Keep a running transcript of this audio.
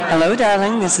Hello,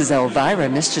 darling. This is Elvira,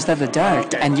 Mistress of the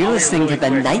Dark, and you're listening to the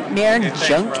Nightmare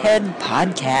Junkhead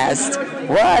Podcast.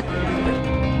 What?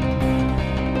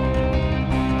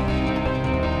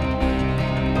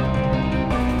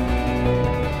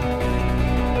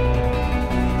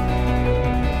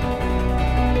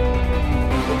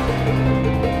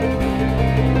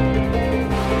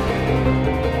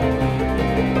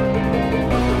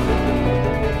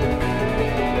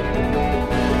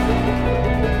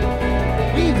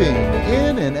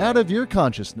 Out of your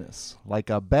consciousness, like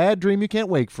a bad dream you can't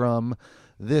wake from.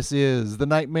 This is the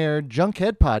Nightmare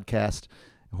Junkhead Podcast,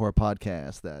 a horror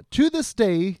podcast that to this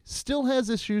day still has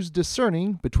issues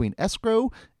discerning between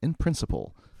escrow and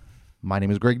principle. My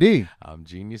name is Greg D. I'm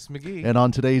Genius McGee. And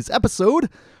on today's episode,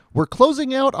 we're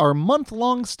closing out our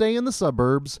month-long stay in the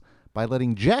suburbs by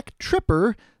letting Jack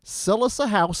Tripper sell us a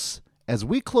house as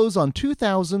we close on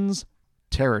 2000's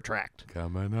Terror Tract.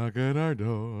 Come and knock at our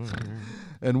door.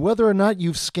 And whether or not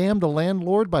you've scammed a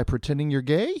landlord by pretending you're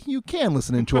gay, you can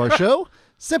listen into our show.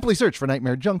 Simply search for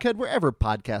Nightmare Junkhead wherever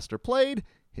podcasts are played.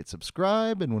 Hit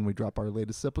subscribe, and when we drop our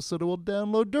latest episode, it will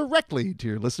download directly to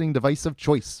your listening device of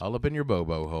choice. All up in your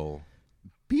bobo hole.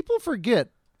 People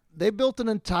forget they built an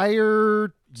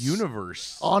entire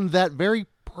universe on that very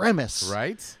premise.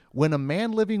 Right? When a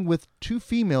man living with two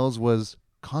females was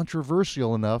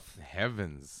controversial enough.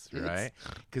 Heavens, right?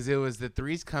 Because it was the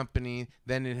Three's Company,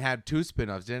 then it had two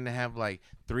spinoffs. Didn't it have like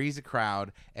Three's a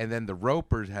Crowd, and then the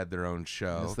Ropers had their own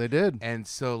show. Yes, they did. And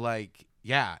so like,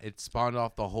 yeah, it spawned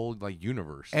off the whole like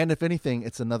universe. And if anything,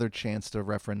 it's another chance to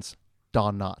reference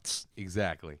Don Knotts.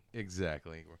 Exactly.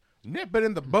 Nip it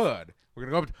in the bud. We're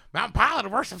gonna go up to Mount Pilot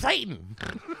and worship Satan.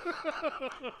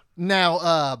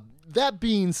 Now, that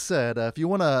being said, if you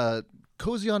want to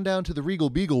cozy on down to the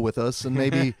Regal Beagle with us and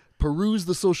maybe peruse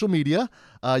the social media,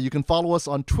 you can follow us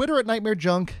on Twitter at Nightmare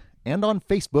Junk and on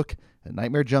Facebook at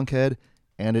Nightmare Junkhead.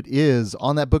 And it is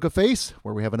on that Book of Face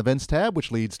where we have an events tab,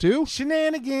 which leads to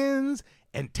shenanigans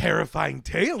and terrifying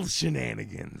tales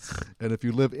shenanigans. And if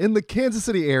you live in the Kansas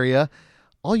City area,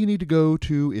 all you need to go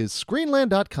to is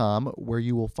Screenland.com, where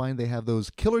you will find they have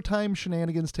those killer time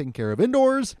shenanigans taken care of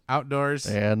indoors, outdoors,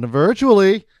 and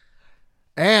virtually.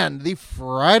 And the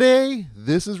Friday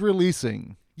this is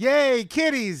releasing. Yay,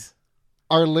 kitties!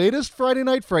 Our latest Friday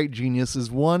Night Fright Genius is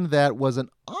one that was an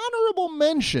honorable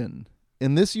mention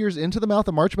in this year's Into the Mouth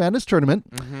of March Madness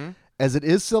tournament, as it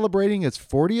is celebrating its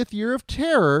 40th year of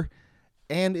terror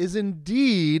and is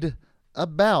indeed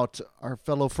about our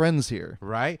fellow friends here.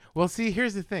 Right? Well, see,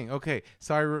 here's the thing. Okay,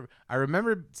 so I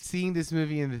remember seeing this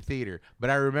movie in the theater, but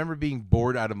I remember being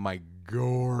bored out of my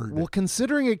gourd. Well,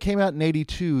 considering it came out in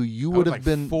 82, you would have like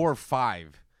been 4 or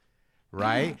 5,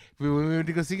 right? When we went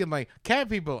to go see it, I'm like, cat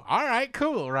people, all right,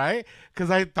 cool, right? Because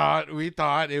we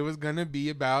thought it was going to be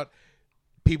about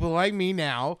people like me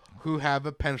now who have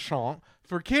a penchant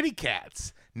for kitty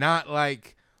cats, not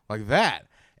like that.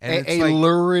 And a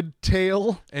lurid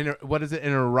tale. And what is it?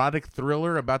 An erotic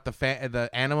thriller about the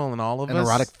animal and all of us? An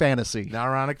erotic fantasy. An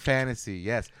erotic fantasy,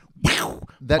 yes.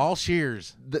 Paul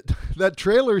Shears. That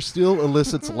trailer still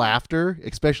elicits laughter,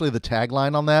 especially the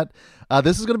tagline on that.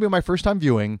 This is going to be my first time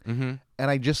viewing, and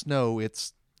I just know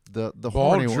it's the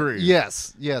horny one.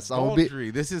 Yes.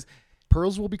 Baldry. This is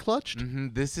pearls will be clutched.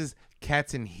 This is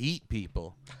Cats in Heat,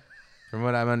 people, from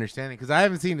what I'm understanding, because I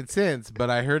haven't seen it since, but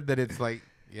I heard that it's like.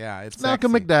 Yeah, it's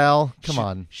Malcolm sexy. McDowell. Come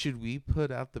on. Should we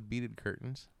put out the beaded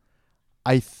curtains?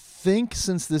 I think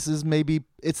since this is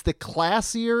it's the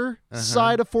classier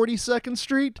side of 42nd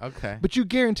Street. Okay. But you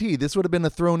guarantee this would have been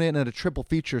thrown in at a triple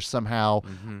feature somehow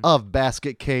of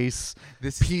basket case,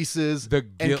 pieces,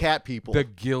 and cat people. The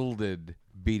gilded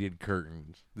beaded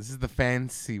curtains. This is the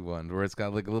fancy one where it's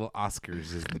got like little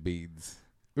Oscars as the beads.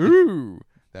 Ooh,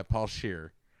 that Paul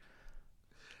Scheer.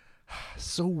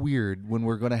 So weird when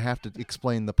we're going to have to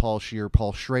explain the Paul Scheer,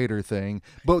 Paul Schrader thing.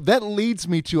 But that leads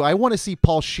me to, I want to see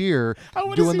Paul Scheer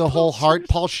doing the whole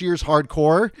Paul Scheer's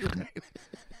hardcore.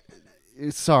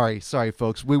 Sorry,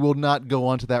 folks. We will not go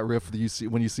on to that riff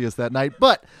when you see us that night.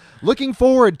 But looking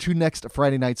forward to next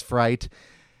Friday Night's Fright.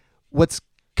 What's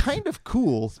kind of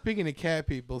cool. Speaking of cat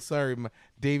people, sorry,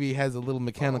 Davey has a little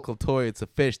mechanical toy. It's a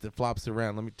fish that flops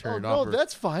around. Let me turn it off. No,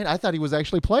 that's fine. I thought he was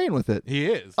actually playing with it. He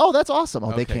is. Oh, that's awesome. Oh,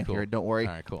 okay, they can't cool. hear it. Don't worry.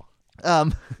 All right, cool.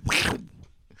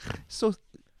 So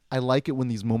I like it when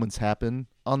these moments happen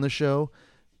on the show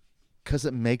because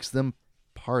it makes them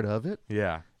part of it.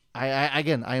 Yeah. I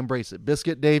embrace it.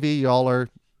 Biscuit, Davey, y'all are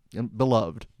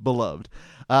beloved.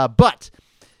 But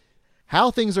how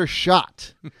things are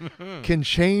shot can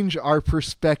change our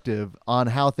perspective on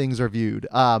how things are viewed.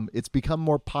 It's become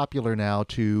more popular now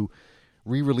to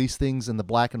re-release things in the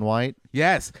black and white.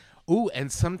 Yes. Ooh,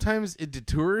 and sometimes it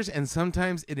detours and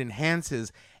sometimes it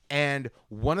enhances. And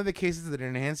one of the cases that it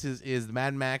enhances is the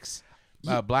Mad Max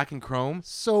Black and Chrome.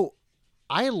 So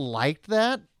I liked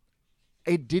that.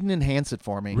 It didn't enhance it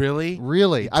for me. Really?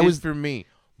 Really. It did for me.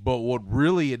 But what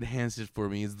really enhanced it for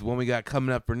me is the one we got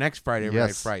coming up for next Friday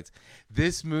Night Frights.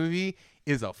 This movie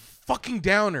is a fucking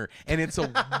downer, and it's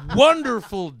a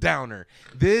wonderful downer.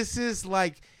 This is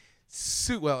like,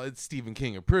 well, it's Stephen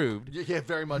King approved. Yeah,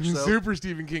 very much so. Super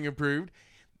Stephen King approved.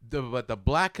 But the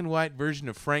black and white version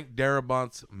of Frank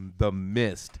Darabont's The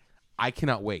Mist, I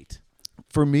cannot wait.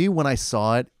 For me, when I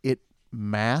saw it, it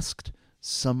masked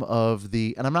some of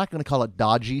the, and I'm not going to call it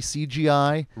dodgy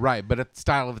CGI. Right, but it's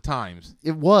style of the times.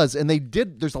 It was, and they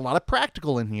did, there's a lot of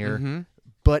practical in here,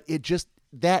 but it just,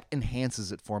 that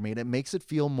enhances it for me, and it makes it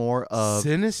feel more of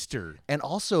sinister. And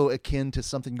also akin to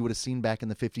something you would have seen back in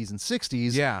the 50s and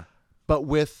 60s. Yeah. But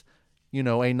with,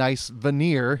 a nice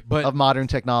veneer of modern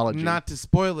technology. Not to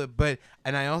spoil it,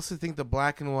 and I also think the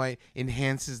black and white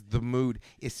enhances the mood,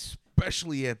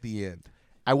 especially at the end.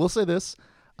 I will say this.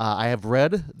 I have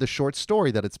read the short story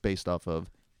that it's based off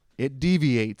of. It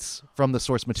deviates from the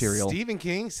source material. Stephen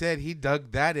King said he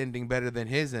dug that ending better than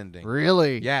his ending.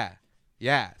 Really? Yeah.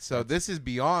 Yeah. So this is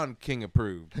beyond King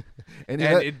approved. and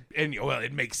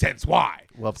it makes sense why.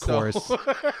 Well, of course.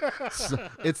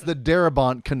 It's the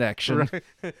Darabont connection.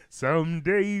 Right.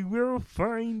 Someday we'll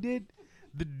find it.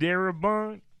 The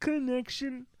Darabont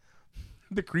connection.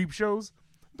 The Creep Shows.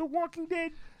 The Walking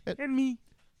Dead. And me.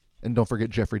 And don't forget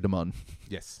Jeffrey DeMunn.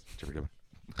 Yes, Jeffrey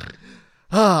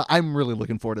DeMunn. I'm really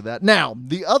looking forward to that. Now,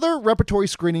 the other repertory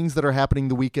screenings that are happening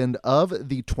the weekend of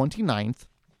the 29th.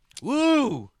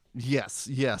 Woo! Yes.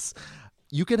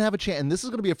 You can have a chance, and this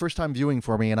is going to be a first-time viewing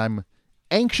for me, and I'm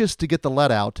anxious to get the let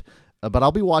out, but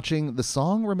I'll be watching The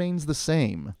Song Remains the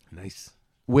Same. Nice.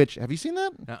 Which, have you seen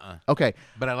that? Okay.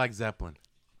 But I like Zeppelin.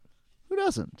 Who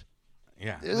doesn't?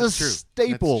 Yeah, it's a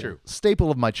staple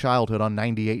of my childhood on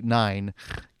 98.9.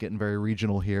 Getting very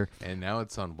regional here. And now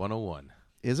it's on 101.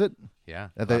 Is it? Yeah.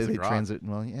 They transit.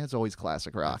 Well, yeah, it's always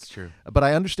classic rock. That's true. But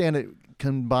I understand it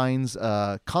combines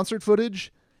concert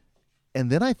footage,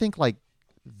 and then I think like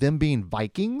them being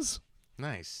Vikings.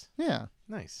 Nice. Yeah.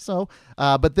 Nice. So,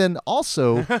 but then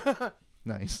also,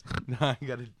 nice. No, I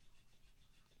gotta.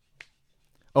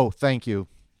 Oh, thank you.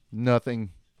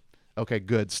 Nothing. Okay,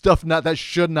 good. Stuff that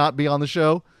should not be on the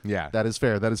show. Yeah. That is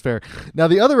fair. Now,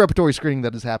 the other repertory screening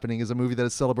that is happening is a movie that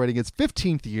is celebrating its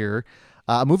 15th year.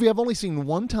 A movie I've only seen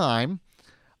one time.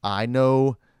 I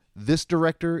know this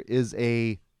director is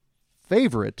a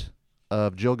favorite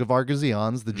of Jill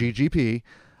Gavargazian's, the GGP.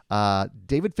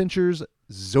 David Fincher's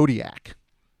Zodiac.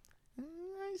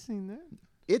 I've seen that.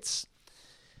 It's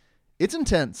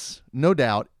intense, no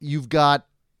doubt. You've got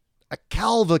a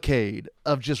cavalcade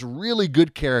of just really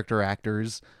good character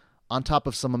actors on top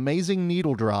of some amazing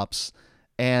needle drops,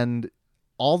 and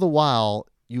all the while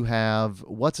you have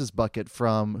what's his bucket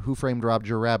from Who Framed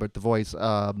Roger Rabbit, the voice,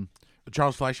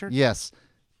 Charles Fleischer. Yes,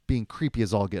 being creepy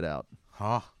as all get out.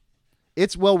 Huh.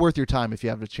 It's well worth your time if you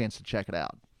have a chance to check it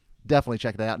out. Definitely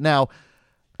check it out. Now,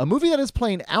 a movie that is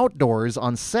playing outdoors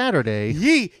on Saturday.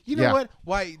 You know what?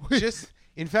 Why just.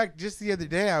 In fact, just the other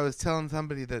day, I was telling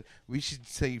somebody that we should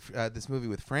say this movie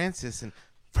with Francis. And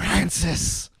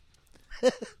Francis!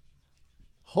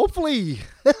 Hopefully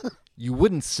you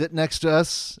wouldn't sit next to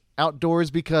us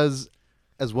outdoors because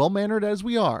as well-mannered as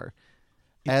we are,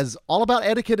 as all about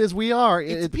etiquette as we are,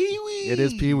 it's Pee-wee! It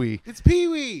is Pee-wee. It's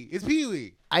Pee-wee! It's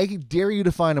Pee-wee! I dare you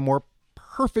to find a more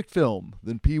perfect film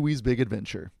than Pee-wee's Big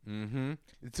Adventure. Mm-hmm.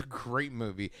 It's a great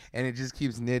movie, and it just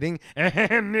keeps knitting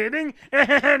and knitting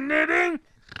and knitting.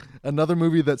 Another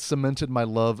movie that cemented my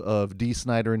love of Dee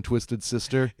Snider and Twisted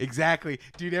Sister. Exactly.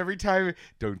 Dude, every time,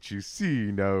 don't you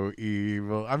see no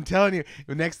evil? I'm telling you,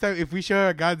 next time, if we show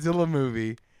a Godzilla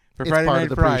movie for Friday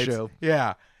Night Frights,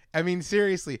 yeah. I mean,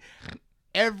 seriously,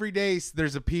 every day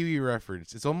there's a Pee-wee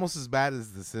reference. It's almost as bad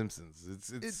as The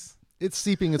Simpsons. It's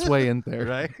seeping its way in there.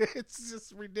 Right? It's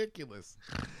just ridiculous.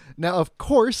 Now, of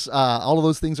course, all of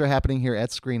those things are happening here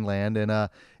at Screenland. And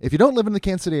if you don't live in the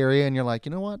Kansas City area and you're like,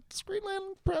 you know what, Screenland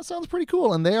sounds pretty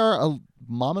cool. And they are a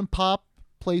mom and pop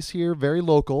place here, very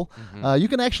local. Mm-hmm. You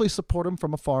can actually support them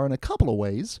from afar in a couple of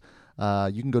ways.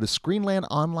 You can go to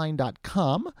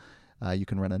screenlandonline.com. You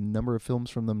can rent a number of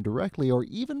films from them directly, or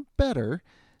even better,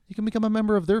 you can become a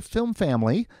member of their film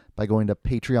family by going to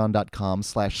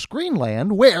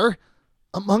patreon.com/Screenland, where,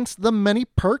 amongst the many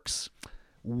perks,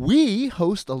 we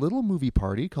host a little movie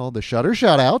party called the Shutter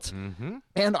Shoutout,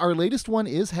 and our latest one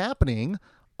is happening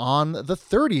on the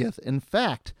 30th. In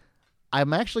fact,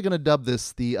 I'm actually going to dub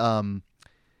this the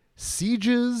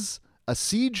Siege's a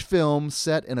Siege film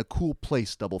set in a cool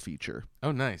place double feature.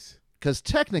 Oh, nice. Because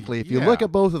technically, if you look Yeah.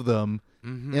 at both of them,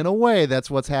 Mm-hmm. in a way,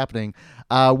 that's what's happening.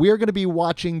 We are going to be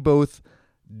watching both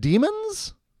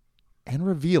Demons and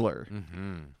Revealer.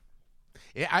 Mm-hmm.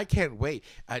 Yeah, I can't wait.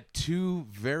 Two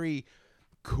very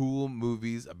cool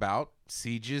movies about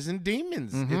sieges and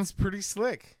demons. It's pretty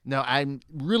slick. Now, I'm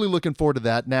really looking forward to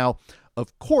that. Now,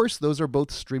 of course, those are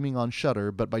both streaming on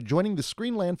Shudder, but by joining the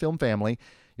Screenland film family,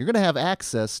 you're going to have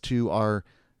access to our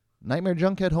Nightmare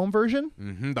Junkhead home version.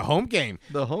 Mm-hmm. The home game.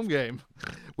 The home game,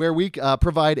 where we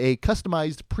provide a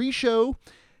customized pre-show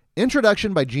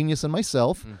introduction by Genius and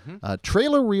myself, a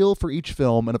trailer reel for each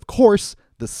film, and of course,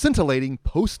 the scintillating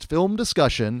post-film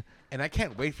discussion. And I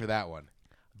can't wait for that one.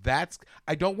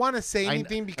 I don't want to say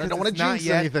anything because I don't want wanna to not jinx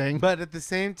yet, anything. But at the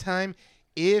same time,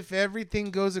 if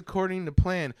everything goes according to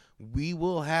plan, we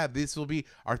will have, this will be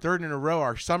our third in a row,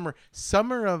 our summer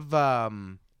of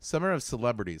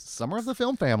celebrities. Summer of the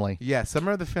Film Family. Yeah,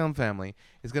 Summer of the Film Family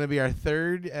is going to be our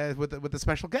third with a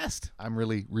special guest. I'm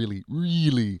really, really,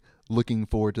 really looking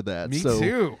forward to that. Me so,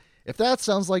 too. If that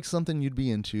sounds like something you'd be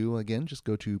into, again, just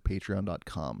go to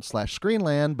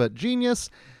patreon.com/Screenland. But Genius,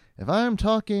 if I'm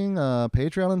talking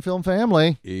Patreon and Film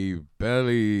Family,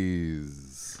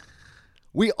 bellies.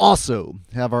 we also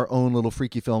have our own little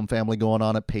freaky film family going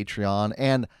on at Patreon.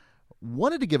 And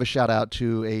wanted to give a shout out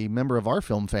to a member of our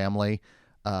film family.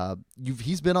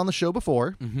 He's been on the show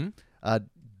before.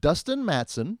 Dustin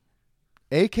Matson,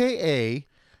 a.k.a.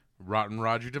 Rotten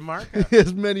Roger DeMarco.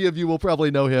 as many of you will probably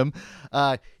know him.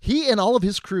 He and all of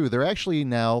his crew, they're actually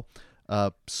now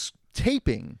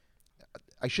taping,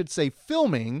 I should say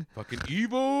filming, Fucking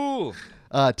evil.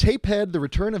 Tapehead, The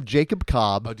Return of Jacob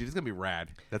Cobb. Oh, dude, it's going to be rad.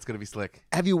 That's going to be slick.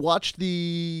 Have you watched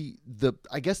the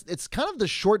I guess it's kind of the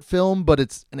short film, but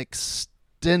it's an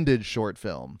extended short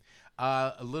film.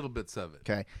 A little bits of it.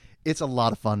 Okay. It's a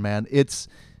lot of fun, man.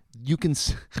 You can,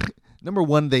 number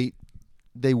one,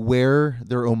 they wear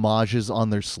their homages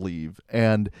on their sleeve.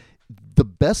 And the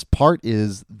best part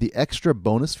is the extra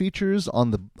bonus features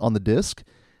on the disc.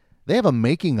 They have a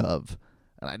making of,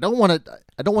 and I don't want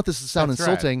this to sound That's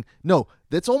insulting. right. No,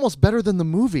 that's almost better than the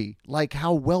movie. Like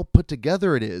how well put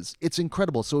together it is. It's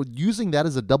incredible. So using that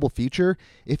as a double feature,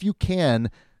 if you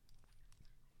can,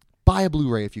 buy a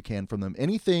Blu-ray if you can from them.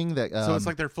 Anything that So it's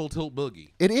like their Full Tilt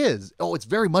Boogie. it is. Oh, it's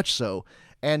very much so.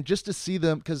 And just to see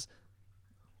them, because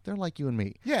they're like you and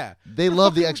me. Yeah. They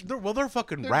love the extra. They're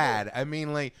fucking rad. I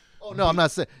mean, like, Oh no, I'm not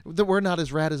saying that we're not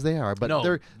as rad as they are, but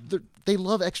No. they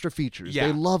love extra features. Yeah.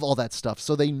 They love all that stuff,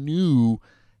 so they knew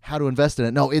how to invest in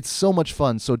it. No, it's so much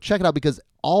fun. So check it out because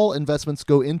all investments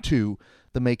go into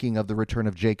the making of The Return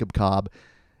of Jacob Cobb.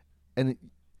 And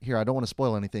here, I don't want to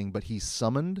spoil anything, but he's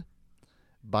summoned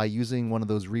by using one of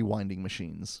those rewinding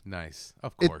machines. nice.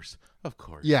 Of course.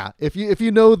 Yeah, if you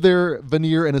know their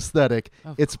veneer and aesthetic,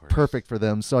 Of it's course. perfect for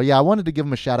them. So yeah, I wanted to give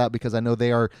them a shout out because I know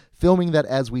they are filming that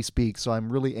as we speak. So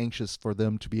I'm really anxious for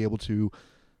them to be able to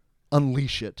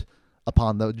unleash it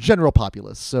upon the general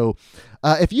populace. So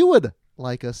if you would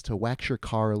like us to wax your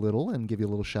car a little and give you a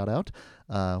little shout out,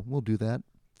 we'll do that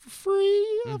for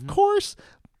free, of course.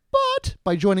 But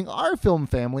by joining our film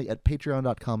family at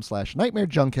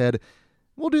patreon.com/nightmarejunkhead,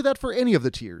 we'll do that for any of the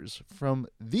tiers, from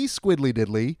the Squiddly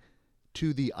Diddly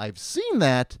to the I've seen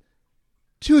that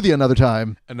to the another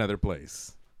time. Another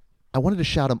place. I wanted to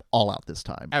shout them all out this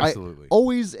time. Absolutely. I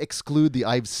always exclude the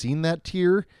I've seen that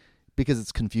tier because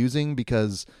it's confusing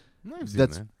because I've seen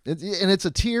that's that. and it's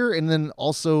a tier and then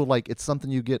also like it's something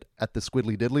you get at the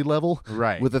Squiddly Diddly level.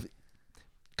 Right. With a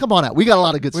come on out. We got a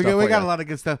lot of good We stuff. got for a ya. lot of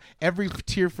good stuff. Every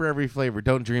tier for every flavor.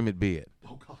 Don't dream it, be it.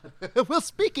 Well,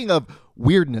 speaking of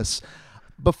weirdness,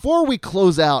 before we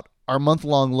close out our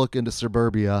month-long look into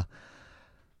suburbia,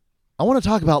 I want to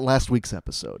talk about last week's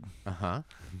episode. Uh-huh.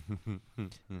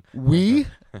 We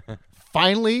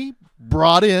finally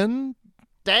brought in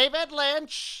David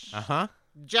Lynch. Uh-huh.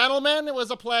 Gentlemen, it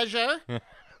was a pleasure.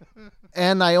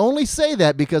 And I only say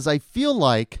that because I feel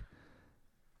like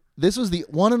this was the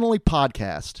one and only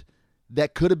podcast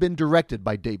that could have been directed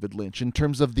by David Lynch in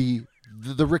terms of the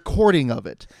recording of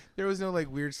it. There was no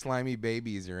like weird slimy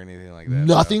babies or anything like that.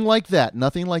 Nothing like that.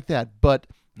 Nothing like that. But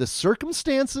the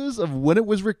circumstances of when it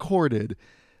was recorded,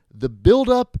 the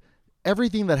build-up,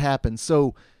 everything that happened.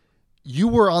 So you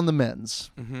were on the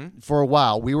men's for a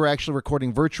while. We were actually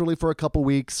recording virtually for a couple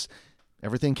weeks.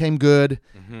 Everything came good.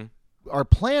 Our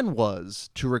plan was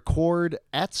to record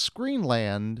at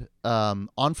Screenland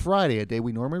on Friday, a day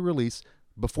we normally release,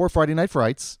 before Friday Night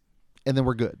Frights, and then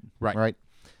we're good. Right?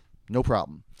 No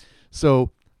problem.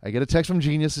 So I get a text from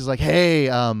Genius. He's like, hey,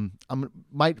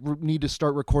 might need to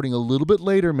start recording a little bit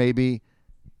later maybe,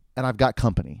 and I've got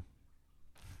company.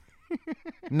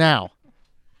 Now,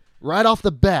 right off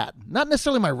the bat, not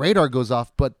necessarily my radar goes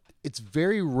off, but it's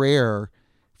very rare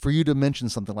for you to mention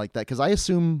something like that because I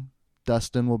assume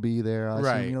Dustin will be there. I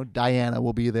assume, Diana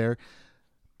will be there.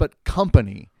 But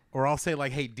company. Or I'll say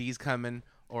like, hey, D's coming.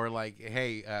 Or like,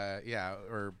 hey,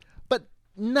 But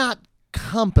not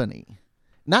company.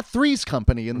 Not Three's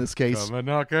company in this case. Come and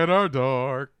knock at our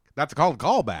door. That's called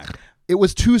callback. It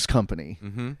was Two's company.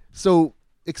 Mm-hmm. So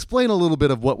explain a little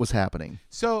bit of what was happening.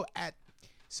 So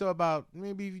about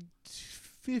maybe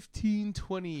 15,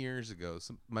 20 years ago,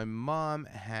 my mom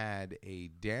had a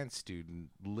dance student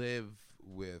live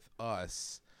with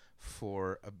us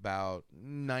for about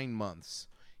 9 months.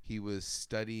 He was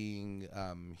studying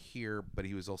here, but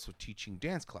he was also teaching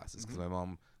dance classes because my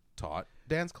mom taught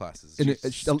dance classes.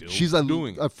 She's a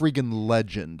freaking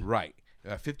legend. Right.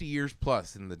 50 years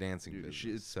plus in the dancing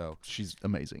business. She's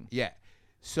amazing. Yeah.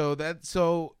 So that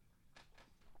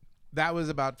was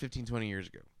about 15, 20 years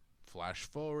ago. Flash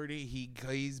forward,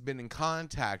 he's been in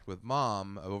contact with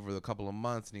Mom over the couple of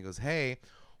months, and he goes, hey,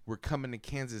 we're coming to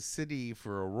Kansas City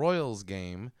for a Royals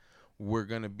game. We're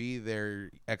going to be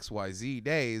there XYZ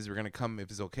days. We're going to come. If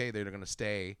it's okay, they're going to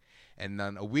stay. And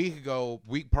then a week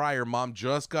prior, Mom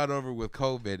just got over with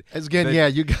COVID.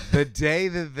 The day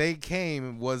that they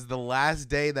came was the last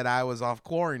day that I was off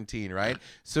quarantine, right?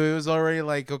 So it was already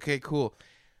like, okay, cool.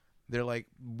 They're like,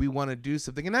 we want to do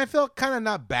something. And I felt kind of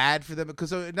not bad for them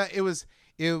because it was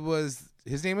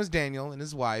his name was Daniel and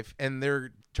his wife, and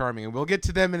they're charming. And we'll get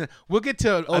to them we'll get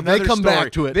to another they come story.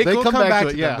 back to it. They come back to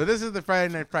it, yeah. But this is the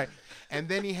Friday Night Fright. And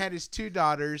then he had his two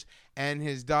daughters, and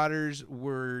his daughters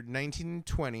were 19 and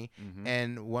 20,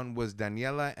 and one was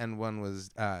Daniela and one was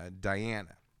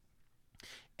Diana.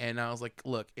 And I was like,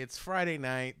 look, it's Friday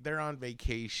night. They're on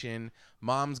vacation.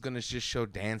 Mom's going to just show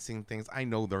dancing things. I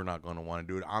know they're not going to want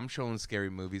to do it. I'm showing scary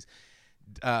movies.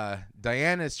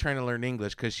 Diana is trying to learn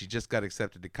English because she just got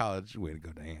accepted to college. Way to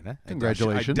go, Diana.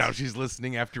 Congratulations. I doubt she's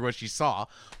listening after what she saw.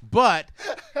 But,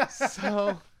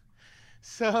 so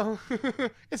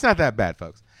it's not that bad,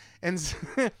 folks. And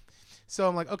so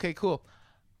I'm like, okay, cool.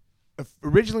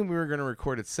 Originally, we were going to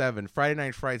record at 7. Friday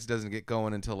Night Frights doesn't get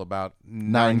going until about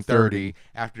 9:30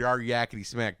 after our yakety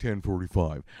smack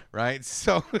 10:45, right?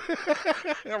 So,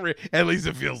 at least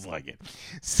it feels like it.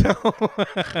 So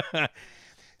I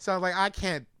was like, I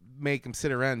can't make them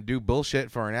sit around and do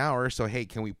bullshit for an hour. So, hey,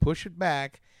 can we push it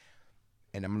back?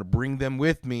 And I'm going to bring them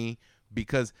with me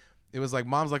because it was like,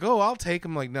 Mom's like, oh, I'll take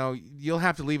them. Like, no, you'll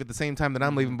have to leave at the same time that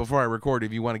I'm leaving before I record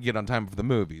if you want to get on time for the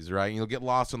movies, right? You'll get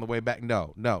lost on the way back.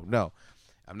 No.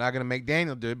 I'm not going to make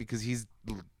Daniel do it because he's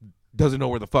doesn't know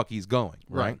where the fuck he's going,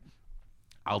 right?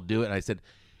 I'll do it. And I said,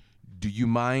 do you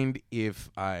mind if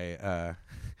I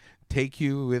take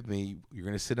you with me? You're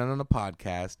going to sit down on a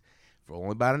podcast for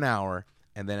only about an hour,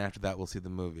 and then after that, we'll see the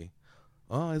movie.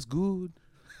 Oh, it's good,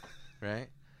 right?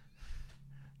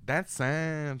 That's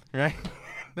sad, right?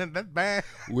 That's bad.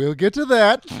 We'll get to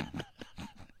that.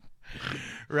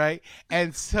 Right?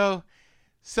 And so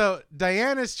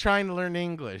Diana's trying to learn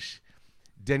English.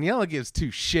 Daniela gives two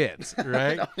shits,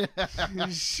 right?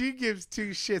 She gives two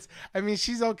shits. I mean,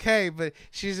 she's okay, but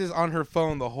she's just on her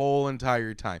phone the whole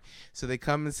entire time. So they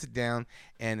come and sit down,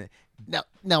 and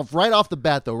Now, right off the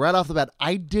bat,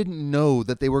 I didn't know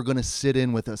that they were going to sit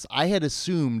in with us. I had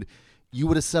assumed you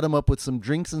would have set them up with some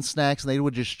drinks and snacks, and they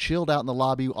would just chilled out in the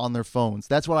lobby on their phones.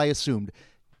 That's what I assumed.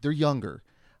 They're younger.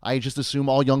 I just assume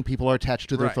all young people are attached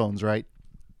to their phones, right?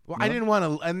 Well, no? I didn't want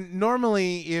to. And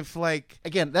normally, if like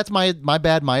again, that's my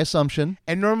bad, my assumption.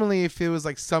 And normally, if it was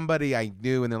like somebody I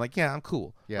knew, and they're like, "Yeah, I'm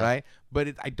cool," right?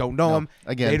 But I don't know them.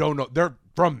 Again, they don't know. They're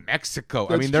from Mexico.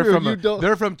 That's I mean, they're true.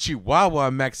 they're from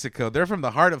Chihuahua, Mexico. They're from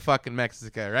the heart of fucking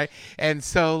Mexico, right? And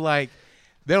so like,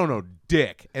 they don't know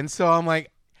dick. And so I'm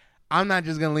like, I'm not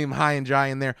just going to leave them high and dry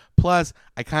in there. Plus,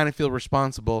 I kind of feel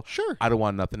responsible. Sure. I don't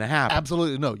want nothing to happen.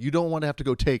 Absolutely. No, you don't want to have to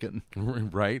go taken.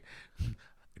 Right?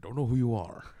 I don't know who you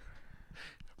are.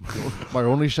 My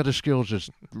only set of skills is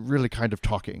really kind of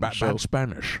talking. Bad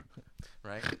Spanish.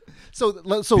 Right? So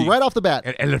right off the bat.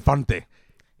 El elefante.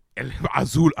 El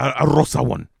azul, a rosa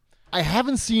one. I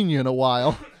haven't seen you in a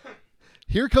while.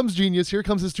 Here comes Genius. Here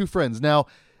comes his two friends. Now,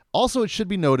 also, it should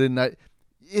be noted, and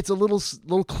it's a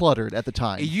little cluttered at the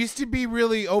time. It used to be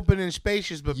really open and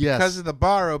spacious, but because of the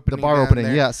bar opening,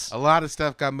 there, yes, a lot of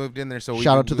stuff got moved in there. So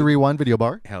shout out to the Rewind Video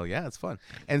Bar. Hell yeah, it's fun.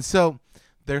 And so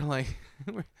they're like,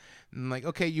 I'm like,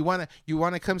 okay, you wanna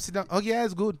come sit down? Oh yeah,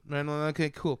 it's good. And I'm like, okay,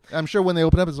 cool. I'm sure when they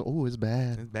open up, it's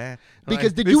bad. It's bad.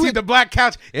 Because did you see the black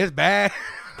couch? It's bad.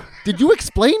 Did you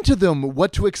explain to them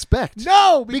what to expect?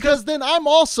 No, because then I'm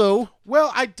also.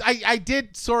 Well, I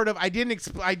did sort of. I didn't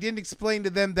explain to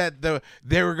them that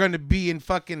they were going to be in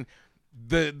fucking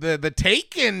the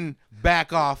Taken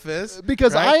back office,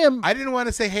 because right? I didn't want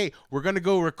to say, hey, we're going to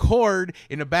go record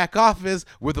in a back office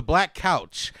with a black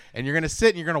couch and you're going to sit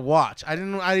and you're going to watch. I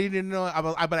didn't know,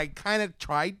 but I kind of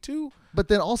tried to. But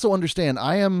then also understand,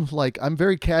 I'm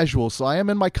very casual, so I am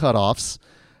in my cutoffs.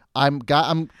 I'm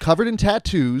covered in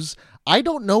tattoos. I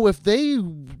don't know if they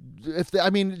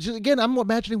I mean, just, again, I'm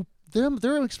imagining them.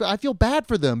 I feel bad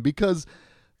for them because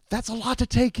that's a lot to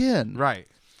take in. Right.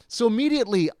 So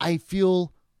immediately I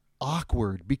feel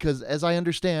awkward because, as I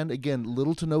understand, again,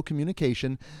 little to no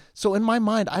communication. So in my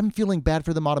mind, I'm feeling bad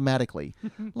for them automatically.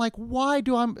 Like, why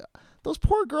do those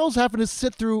poor girls having to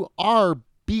sit through our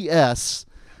BS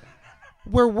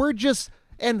where we're just,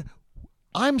 and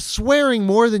I'm swearing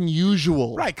more than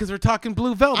usual. Right, because we're talking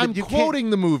Blue Velvet. I'm quoting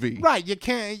the movie. Right, you're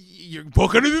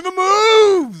fucking into the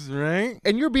moves, right?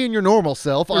 And you're being your normal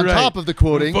self on top of the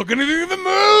quoting. You're fucking into the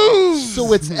moves.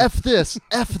 So it's F this,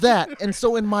 F that. And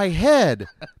so in my head,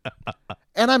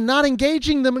 and I'm not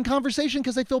engaging them in conversation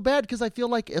because I feel bad, because I feel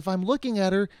like if I'm looking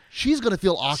at her, she's going to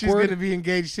feel awkward. She's going to be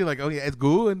engaged too, like, oh yeah, it's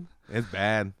good. It's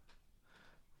bad.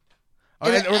 Or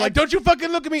like, don't you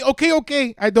fucking look at me.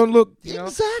 Okay. I don't look.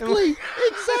 Exactly.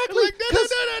 Exactly. Like,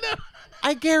 no.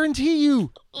 I guarantee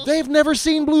you, they've never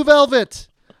seen Blue Velvet.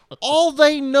 All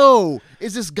they know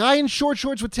is this guy in short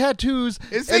shorts with tattoos.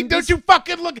 It's like, don't you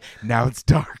fucking look. Now it's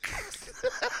dark.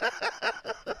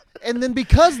 And then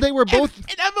because they were both.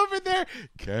 And I'm over there.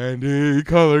 Candy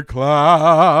color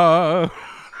cloud.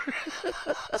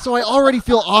 So I already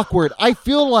feel awkward. I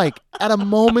feel like at a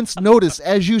moment's notice,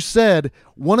 as you said,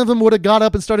 one of them would have got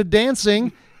up and started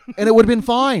dancing and it would have been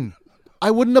fine.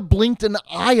 I wouldn't have blinked an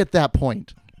eye at that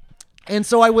point. And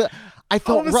so I felt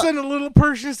all of a sudden a little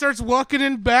person starts walking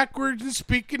in backwards and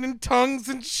speaking in tongues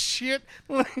and shit.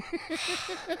 I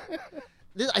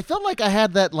felt like I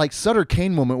had that like Sutter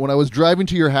Kane moment when I was driving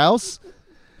to your house.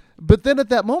 But then at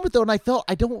that moment though, and I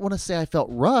don't want to say I felt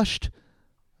rushed,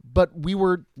 but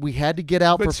we had to get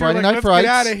out for Friday Night Frights.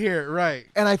 Let's get out of here, right?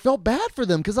 And I felt bad for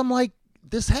them because I'm like,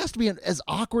 this has to be as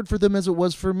awkward for them as it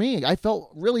was for me. I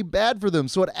felt really bad for them.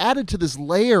 So it added to this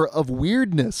layer of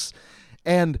weirdness.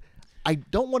 And I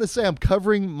don't want to say I'm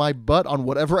covering my butt on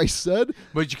whatever I said.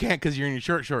 But you can't because you're in your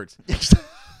short shorts.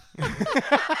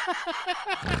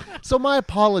 So my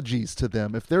apologies to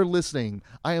them. If they're listening,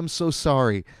 I am so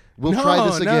sorry. We'll try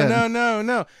this again.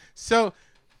 No. So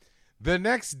the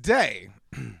next day...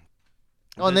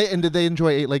 and did they enjoy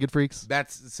Eight-Legged Freaks?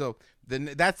 That's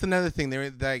another thing. They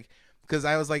were like, because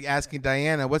I was like asking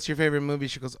Diana, "What's your favorite movie?"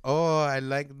 She goes, "Oh, I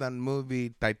like that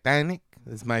movie Titanic.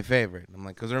 It's my favorite." I'm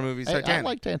like, "Cause her movie's Titanic." I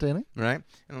like Titanic, right?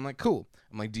 And I'm like, "Cool."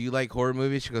 I'm like, "Do you like horror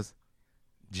movies?" She goes,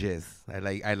 "Jizz. I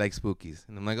like spookies."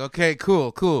 And I'm like, "Okay,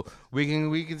 cool. We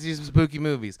can see some spooky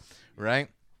movies, right?"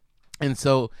 And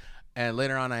so,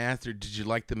 later on, I asked her, "Did you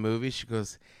like the movie?" She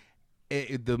goes,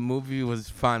 the movie was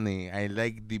funny. I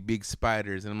like the big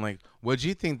spiders. And I'm like, what'd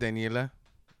you think, Daniela?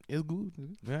 It's good.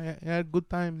 I had a good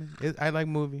time. I like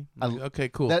movie. Like, okay,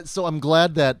 cool. So I'm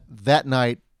glad that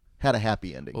night had a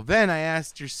happy ending. Well, then I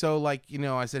asked her, so like,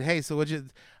 I said, hey, so what'd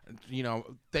you,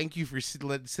 thank you for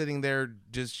sitting there.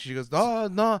 She goes, oh,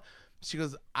 no. She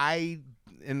goes, I'm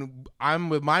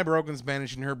with my broken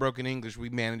Spanish and her broken English. We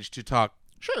managed to talk.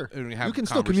 Sure. And have you can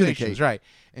still communicate. Right.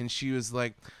 And she was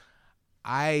like,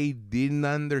 I didn't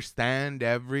understand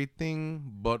everything,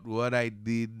 but what I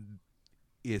did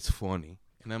is funny.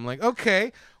 And I'm like,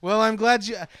 okay, well, I'm glad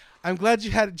you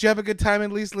have a good time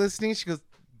at least listening. She goes,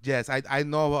 yes, I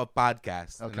know about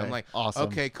podcasts. Okay. And I'm like, awesome.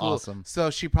 Okay, cool. Awesome.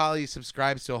 So she probably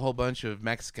subscribes to a whole bunch of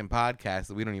Mexican podcasts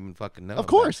that we don't even fucking know. Of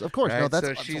course. Right?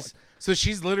 No, So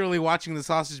she's literally watching the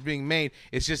sausage being made.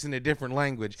 It's just in a different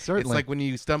language. Certainly. It's like when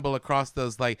you stumble across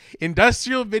those like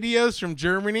industrial videos from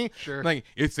Germany. Sure. Like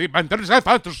and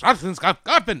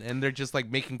they're just like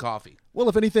making coffee. Well,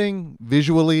 if anything,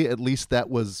 visually, at least that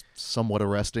was somewhat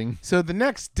arresting. So the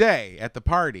next day at the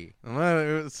party,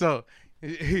 so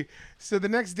the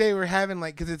next day we're having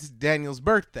because it's Daniel's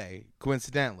birthday,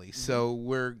 coincidentally. Mm-hmm. So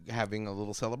we're having a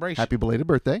little celebration. Happy belated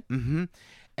birthday. Mm-hmm.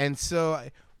 And so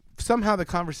somehow the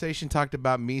conversation talked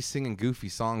about me singing goofy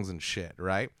songs and shit,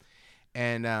 right?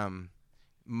 And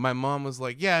my mom was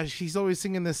like, yeah, she's always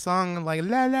singing this song like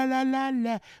la la la la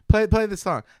la. Play the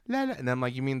song. La la. And I'm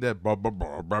like, you mean the blah blah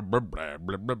blah blah blah blah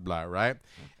blah blah blah, right?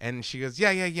 And she goes,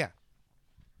 yeah.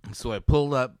 So I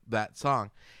pulled up that song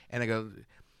and I go,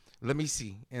 let me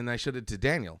see. And I showed it to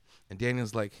Daniel. And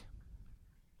Daniel's like,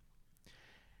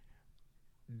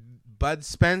 Bud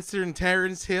Spencer and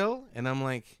Terrence Hill? And I'm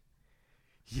like,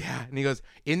 Yeah, and he goes,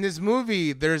 in this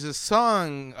movie, there's a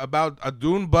song about a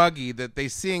dune buggy that they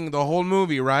sing the whole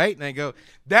movie, right? And I go,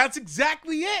 that's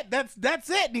exactly it. That's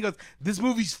it. And he goes, this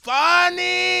movie's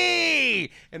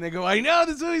funny. And I go, I know,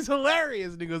 this movie's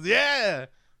hilarious. And he goes, yeah.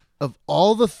 Of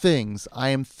all the things I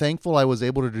am thankful I was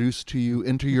able to introduce to you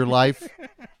into your life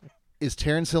is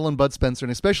Terrence Hill and Bud Spencer,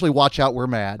 and especially Watch Out, We're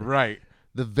Mad. Right.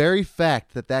 The very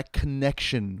fact that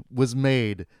connection was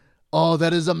made. Oh,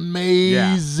 that is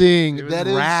amazing. It was that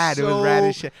rad. Is so... It was rad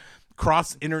as shit.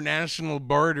 Cross international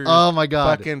borders. Oh my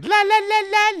God. Fucking la la la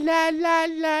la la la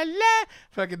la la.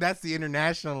 Fucking that's the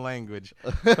international language.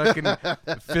 Fucking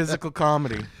physical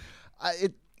comedy.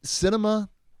 Cinema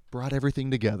brought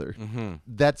everything together.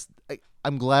 Mm-hmm.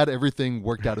 I'm glad everything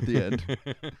worked out at the end.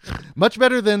 Much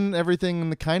better than everything in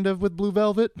the kind of with Blue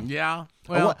Velvet. Yeah.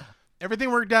 Well,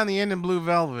 everything worked out in the end in Blue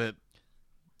Velvet.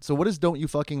 So what is "Don't You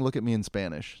Fucking Look at Me" in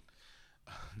Spanish?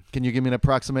 Can you give me an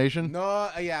approximation? No,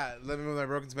 yeah. Let me move my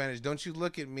broken Spanish. Don't you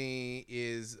look at me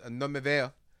is no me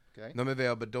veo. Okay. No me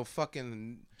veo, but don't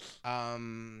fucking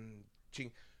no te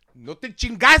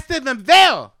chingaste me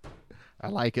veo. I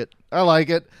like it.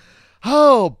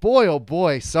 Oh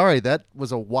boy. Sorry, that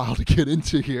was a while to get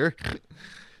into here.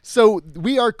 So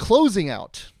we are closing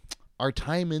out our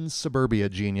time in suburbia,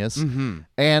 Genius. Mm-hmm.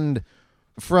 And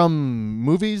from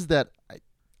movies that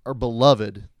are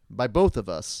beloved by both of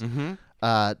us, Mm-hmm.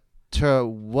 To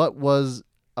what was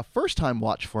a first-time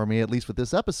watch for me, at least with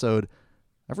this episode,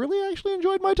 I've really actually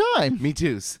enjoyed my time. Me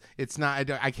too. It's not.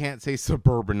 I can't say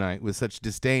suburbanite with such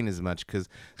disdain as much because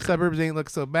suburbs ain't look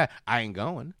so bad. I ain't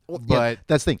going, but Yeah,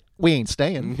 that's the thing. We ain't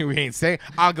staying. we ain't saying.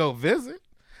 I'll go visit.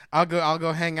 I'll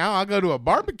go hang out. I'll go to a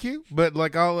barbecue. But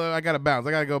like I gotta bounce.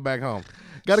 I gotta go back home.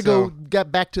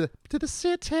 Get back to the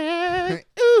city.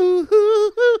 Ooh,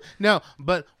 ooh, ooh. No,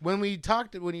 but when you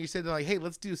said like, hey,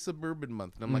 let's do suburban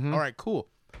month, and I'm like, all right, cool.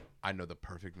 I know the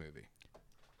perfect movie.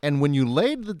 And when you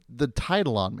laid the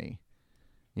title on me,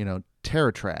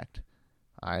 Terror Tract,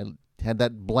 I had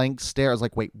that blank stare. I was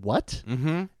like, wait, what?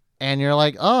 Mm-hmm. And you're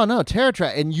like, oh no, Terror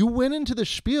Tract. And you went into the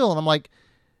spiel, and I'm like,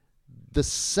 the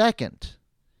second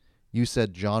you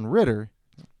said John Ritter,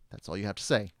 that's all you have to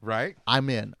say. Right? I'm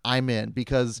in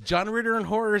because John Ritter and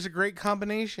horror is a great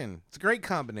combination. It's a great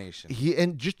combination.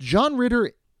 just John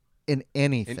Ritter in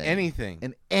anything.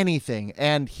 In anything.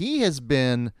 And he has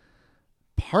been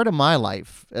part of my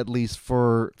life, at least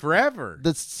for forever.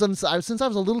 Since I was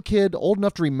a little kid, old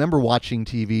enough to remember watching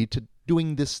TV, to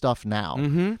doing this stuff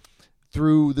now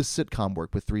through the sitcom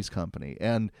work with Three's Company.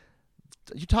 And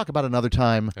you talk about another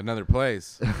time. Another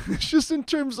place. Just in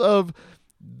terms of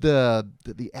the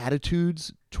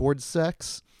attitudes towards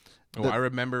sex. I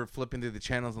remember flipping through the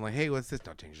channels and like, hey, what's this?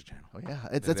 Don't change the channel. Oh yeah,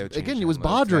 It was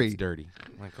Baudry. That's dirty.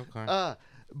 I'm like, okay.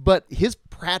 But his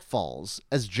pratfalls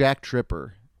as Jack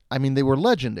Tripper, I mean, they were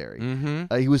legendary.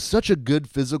 Mm-hmm. He was such a good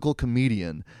physical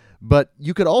comedian, but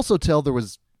you could also tell there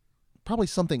was probably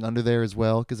something under there as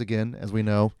well, because again, as we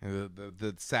know,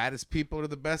 the saddest people are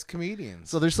the best comedians.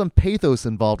 so there's some pathos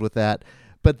involved with that.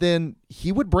 But then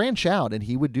he would branch out and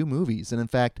he would do movies. And in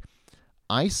fact,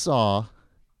 I saw,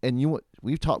 and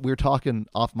we were talking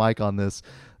off mic on this,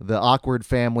 the awkward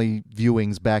family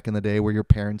viewings back in the day where your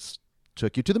parents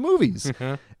took you to the movies.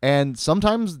 And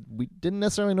sometimes we didn't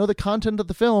necessarily know the content of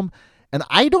the film. And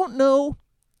I don't know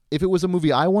if it was a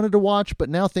movie I wanted to watch, but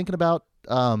now thinking about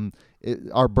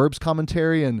our Burbs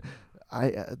commentary and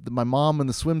my mom in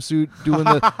the swimsuit doing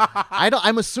the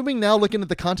I'm assuming now, looking at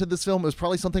the content of this film, it was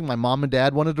probably something my mom and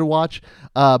dad wanted to watch.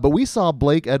 But we saw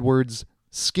Blake Edwards'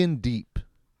 Skin Deep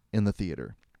in the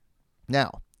theater.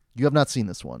 Now, you have not seen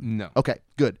this one. No. Okay,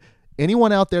 good.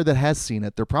 Anyone out there that has seen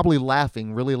it, they're probably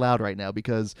laughing really loud right now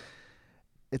because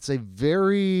it's a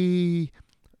Baudry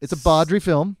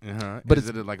film. But is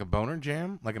it like a boner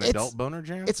jam? Like an adult boner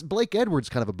jam? It's Blake Edwards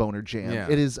kind of a boner jam. Yeah.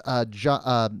 It is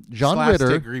John Ritter.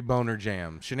 Slapstick boner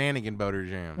jam. Shenanigan boner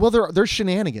jam. Well, there's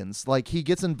shenanigans. Like, he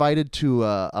gets invited to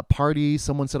a party.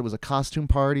 Someone said it was a costume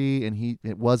party, and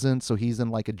it wasn't. So he's in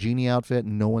like a genie outfit,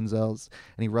 and no one's else.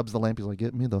 And he rubs the lamp. He's like,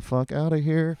 "Get me the fuck out of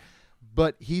here!"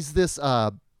 But he's this.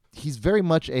 He's very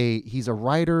much he's a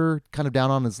writer, kind of down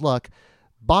on his luck.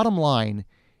 Bottom line,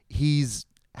 he's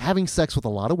having sex with a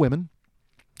lot of women.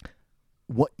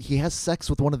 He has sex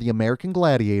with one of the American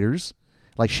gladiators.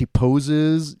 Like, she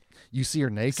poses. You see her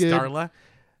naked. Starla?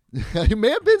 It may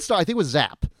have been Star. I think it was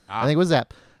Zap. I think it was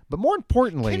Zap. But more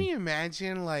importantly, can you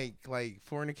imagine like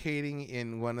fornicating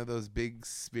in one of those big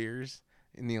spheres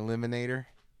in the Eliminator?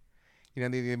 You know,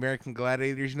 the American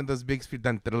gladiators. You know those big spheres.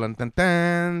 Dun, dun, dun, dun,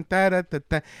 dun, da, da, da,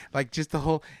 da. Like just the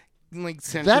whole like.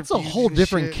 That's a whole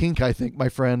different shit. kink, I think, my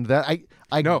friend. That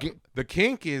I No, The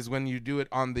kink is when you do it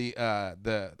on the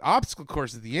obstacle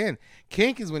course at the end.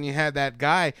 Kink is when you have that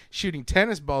guy shooting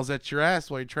tennis balls at your ass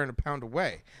while you're trying to pound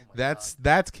away. That's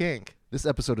kink. This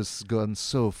episode has gone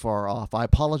so far off. I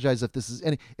apologize if this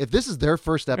is their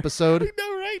first episode. I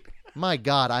know, right? My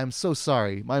God, I'm so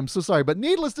sorry. I'm so sorry. But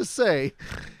needless to say,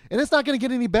 and it's not going to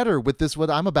get any better with this, what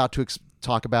I'm about to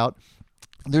talk about.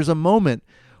 There's a moment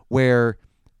where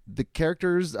the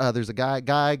characters, there's a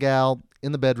guy, gal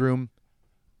in the bedroom.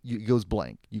 He goes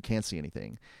blank. You can't see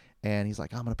anything. And he's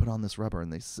like, I'm going to put on this rubber.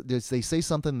 And they say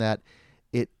something that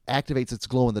it activates its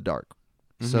glow in the dark.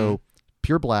 Mm-hmm. So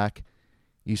pure black.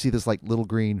 You see this like little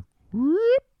green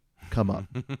whoop, come up.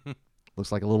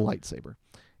 Looks like a little lightsaber.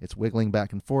 It's wiggling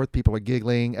back and forth. People are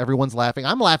giggling. Everyone's laughing.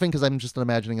 I'm laughing because I'm just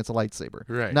imagining it's a lightsaber.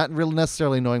 Right. Not really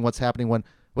necessarily knowing what's happening when,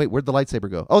 wait, where'd the lightsaber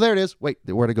go? Oh, there it is. Wait,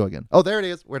 where'd it go again? Oh, there it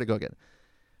is. Where'd it go again?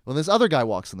 Well, this other guy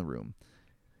walks in the room.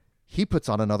 He puts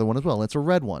on another one as well. And it's a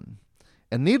red one.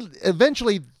 And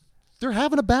eventually, they're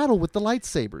having a battle with the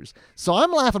lightsabers. So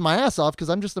I'm laughing my ass off because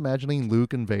I'm just imagining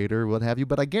Luke and Vader, what have you.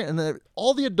 But I get, and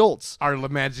all the adults are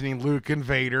imagining Luke and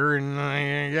Vader, and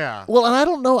yeah. Well, and I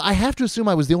don't know. I have to assume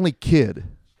I was the only kid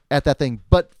at that thing.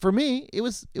 But for me, it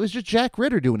was just Jack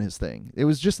Ritter doing his thing. It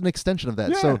was just an extension of that.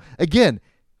 Yeah. So again,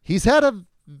 he's had a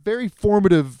very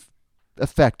formative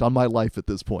effect on my life at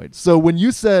this point. So when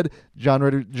you said John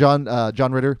Ritter,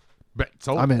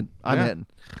 I'm in. I'm in.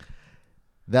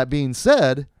 That being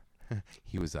said,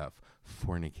 he was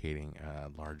fornicating a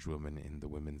large woman in the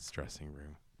women's dressing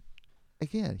room.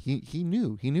 Again, he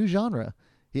knew genre,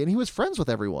 and he was friends with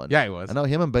everyone. Yeah, he was. I know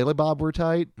him and Bailey Bob were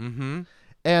tight. Mm-hmm.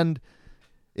 And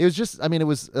it was just, I mean, it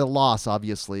was a loss,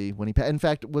 obviously, when he. In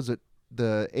fact, was it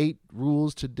the 8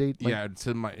 rules to date? It's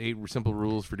my 8 simple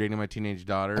rules for dating my teenage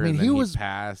daughter. I mean, and then he was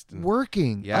passed and,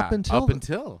 working up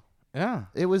until yeah.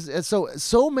 It was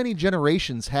so many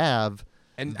generations have.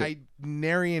 And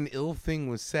nary an ill thing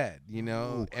was said. You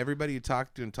know, everybody you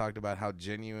talked to and talked about how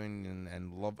genuine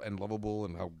and lovable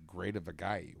and how great of a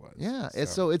guy he was. Yeah,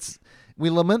 so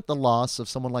we lament the loss of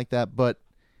someone like that, but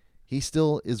he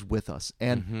still is with us,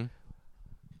 and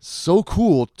so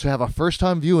cool to have a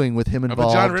first-time viewing with him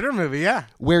involved. Of a John Ritter movie, yeah,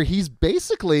 where he's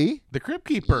basically the Crypt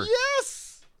Keeper.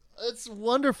 Yes, it's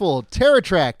wonderful. Terror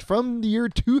Tract from the year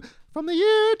 2000. From the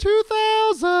year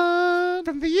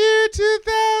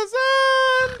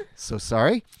 2000. So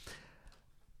sorry.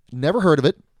 Never heard of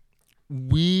it.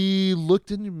 We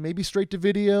looked in maybe straight to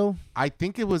video. I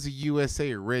think it was a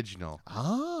USA original.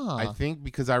 I think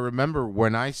because I remember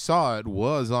when I saw it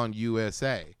was on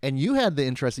USA. And you had the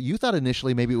interest. You thought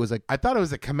initially maybe it was I thought it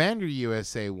was a Commander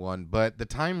USA one, but the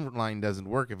timeline doesn't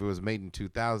work if it was made in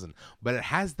 2000. But it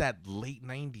has that late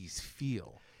 90s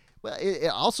feel. Well, it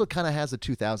also kind of has a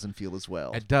 2000 feel as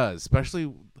well. It does,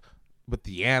 especially with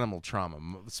the animal trauma.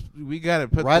 We got to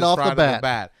put right this off right the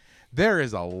bat. There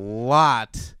is a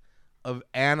lot of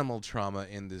animal trauma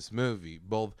in this movie,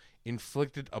 both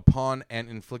inflicted upon and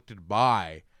inflicted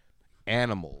by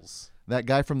animals. That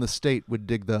guy from the state would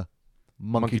dig the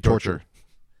monkey torture.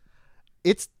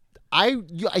 I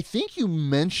think you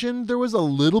mentioned there was a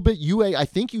little bit. I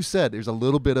think you said there's a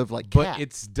little bit of like cat. But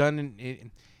it's done in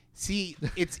see,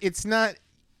 it's not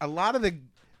a lot of the.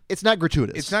 It's not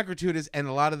gratuitous. It's not gratuitous, and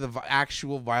a lot of the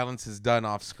actual violence is done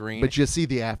off screen. But you see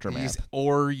the aftermath,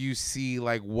 or you see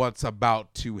like what's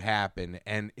about to happen,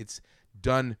 and it's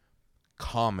done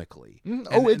comically. And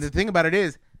the thing about it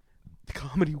is, the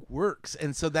comedy works,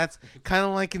 and so that's kind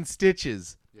of like in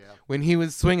Stitches. Yeah. When he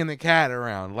was swinging the cat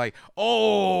around, like,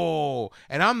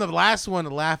 and I'm the last one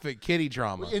to laugh at kitty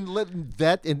trauma. And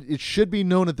it should be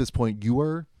known at this point, you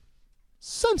are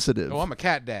sensitive. Oh, I'm a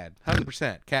cat dad,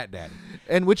 100% cat dad,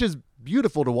 and which is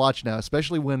beautiful to watch now,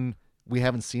 especially when we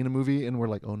haven't seen a movie and we're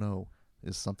like, oh no,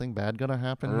 is something bad gonna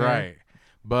happen? Right, here?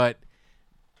 But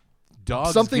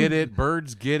dogs get it,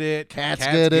 birds get it, cats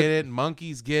get it,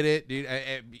 monkeys get it, dude.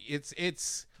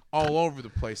 It's all over the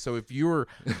place. So if you're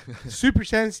super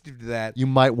sensitive to that, you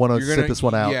might want to sit this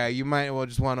one out. Yeah, you might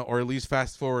just want to, or at least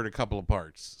fast forward a couple of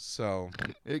parts. So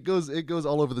it goes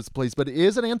all over this place, but it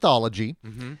is an anthology.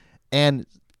 And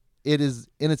it is,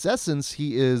 in its essence,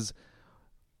 he is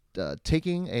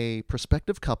taking a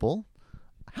prospective couple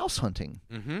house hunting.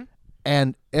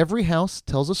 And every house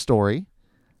tells a story.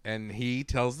 And he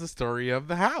tells the story of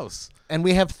the house. And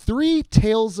we have 3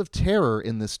 tales of terror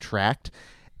in this tract.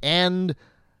 And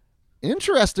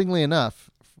interestingly enough,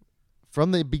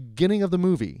 from the beginning of the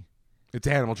movie, it's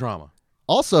animal trauma.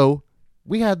 Also,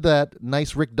 we had that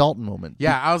nice Rick Dalton moment.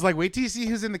 Yeah, I was like, wait till you see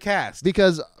who's in the cast.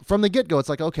 Because from the get-go, it's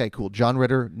like, okay, cool. John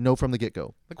Ritter, no from the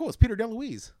get-go. Like, cool, it's Peter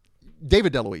DeLuise.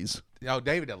 David DeLuise. Oh,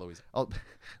 David DeLuise. Oh,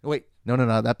 wait. No.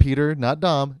 Not Peter, not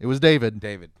Dom. It was David.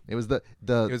 David. It was the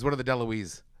It was one of the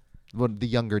DeLuise. the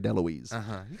younger DeLuise.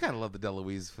 You gotta love the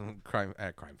DeLuise from crime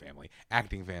family,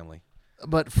 acting family.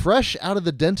 But fresh out of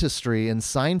the dentistry in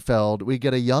Seinfeld, we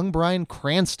get a young Bryan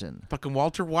Cranston. Fucking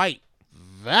Walter White.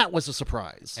 That was a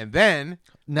surprise. And then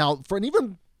Now, for an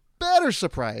even better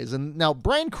surprise, and now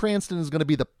Bryan Cranston is going to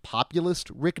be the populist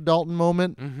Rick Dalton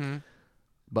moment,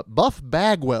 but Buff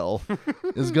Bagwell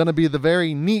is going to be the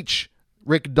very niche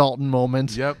Rick Dalton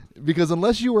moment. Yep. Because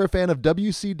unless you were a fan of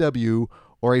WCW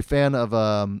or a fan of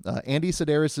Andy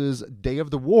Sedaris's Day of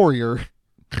the Warrior,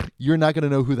 you're not going to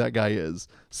know who that guy is.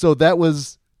 So that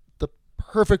was the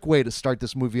perfect way to start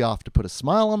this movie off, to put a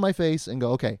smile on my face and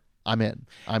go, okay, I'm in.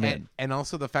 I'm in. And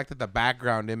also the fact that the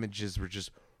background images were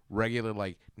just regular,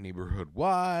 like neighborhood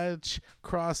watch,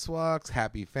 crosswalks,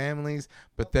 happy families,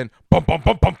 but then bum bum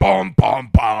bum bum bum bum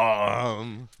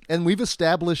bum. And we've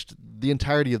established the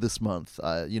entirety of this month.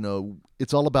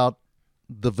 It's all about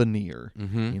the veneer.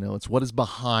 It's what is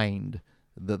behind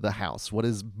the house, what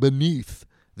is beneath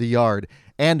the yard.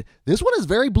 And this one is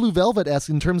very Blue Velvet-esque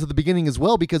in terms of the beginning as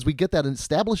well, because we get that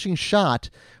establishing shot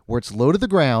where it's low to the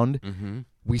ground.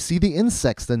 We see the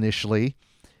insects initially.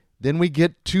 Then we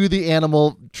get to the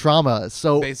animal trauma.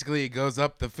 So basically, it goes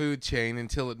up the food chain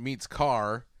until it meets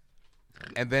Carr,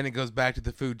 and then it goes back to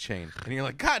the food chain. And you're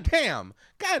like, God damn.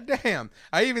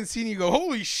 I even seen you go,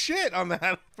 holy shit, on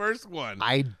that first one.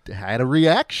 I had a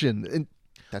reaction. And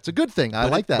that's a good thing. I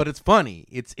like that. But it's funny.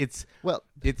 It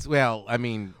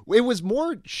was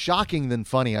more shocking than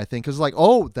funny, I think, because like,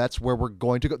 oh, that's where we're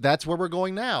going to go. That's where we're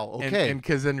going now. Okay. And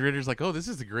because then Ritter's like, oh, this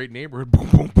is a great neighborhood. Boom,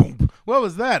 boom, boom. What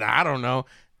was that? I don't know.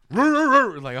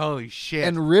 Like, holy shit.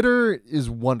 And Ritter is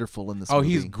wonderful in this movie. Oh,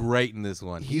 he's great in this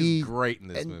one. He's great in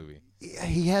this movie.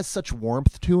 He has such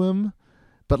warmth to him,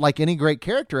 but like any great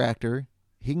character actor,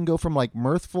 he can go from like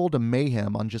mirthful to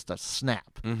mayhem on just a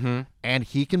snap. And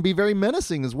he can be very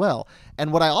menacing as well.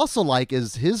 And what I also like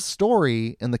is his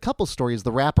story, and the couple story is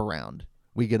the wraparound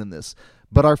we get in this.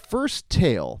 But our first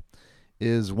tale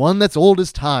is one that's old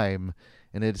as time,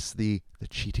 and it's the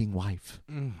cheating wife.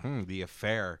 The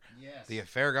affair. Yes. The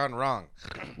affair gone wrong.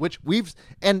 Which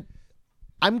and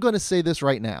I'm going to say this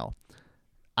right now.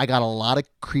 I got a lot of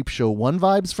Creepshow 1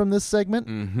 vibes from this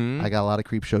segment. I got a lot of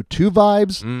Creepshow 2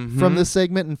 vibes from this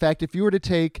segment. In fact, if you were to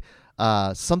take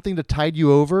Something to Tide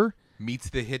You Over meets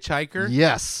The Hitchhiker.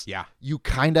 Yes. Yeah. You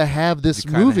kind of have this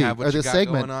movie or this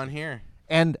segment going on here.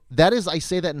 And that is, I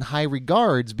say that in high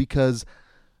regards, because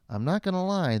I'm not going to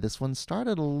lie, this one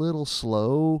started a little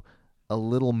slow, a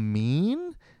little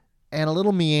mean, and a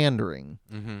little meandering.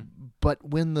 But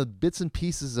when the bits and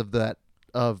pieces of that,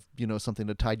 Something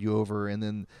to Tide You Over, and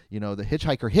then, the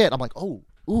Hitchhiker hit, I'm like, oh,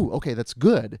 ooh, okay, that's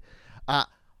good.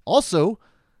 Also,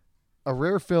 a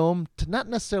rare film to not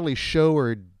necessarily show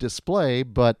or display,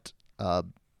 but,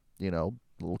 little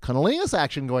cunnilingus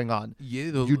action going on.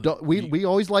 Yeah, we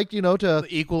always like, to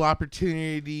equal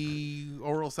opportunity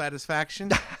oral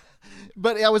satisfaction.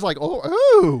 But I was like,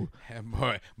 oh,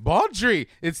 boy, Baudry,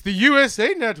 it's the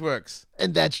USA Networks.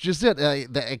 And that's just it.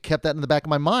 I kept that in the back of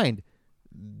my mind.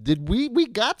 Did we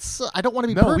got? I don't want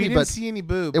to be pervy, we didn't but see any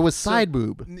boob. It was side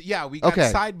boob. Yeah, we got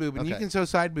side boob, and you can show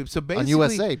side boob. So basically, on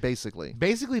USA,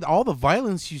 basically all the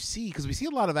violence you see, because we see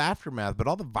a lot of aftermath, but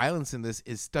all the violence in this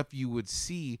is stuff you would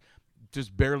see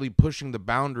just barely pushing the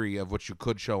boundary of what you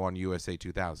could show on USA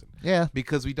 2000. Yeah,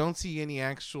 because we don't see any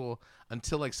actual,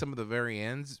 until like some of the very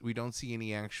ends, we don't see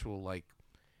any actual like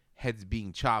heads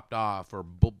being chopped off or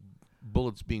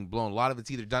bullets being blown. A lot of it's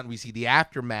either done. We see the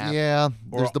aftermath. Yeah,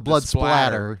 there's the blood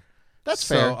splatter. That's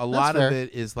fair. So a lot of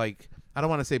it is like, I don't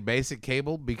want to say basic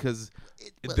cable, because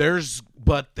there's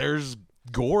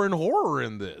gore and horror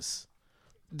in this.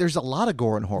 There's a lot of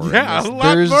gore and horror. Yeah, a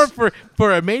lot more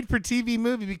for a made-for-TV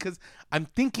movie, because I'm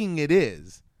thinking it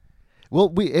is.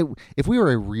 Well, if we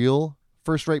were a real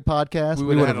first-rate podcast,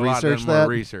 we would have researched that. More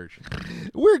research.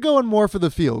 We're going more for the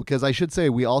feel, because I should say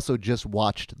we also just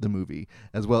watched the movie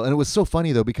as well. And it was so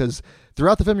funny, though, because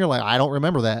throughout the film, you're like, I don't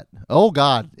remember that. Oh,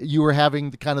 God. You were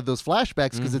having kind of those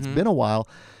flashbacks because it's been a while.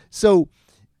 So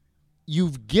you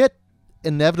get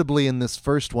inevitably in this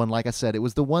first one, like I said, it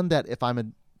was the one that, if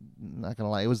I'm not going to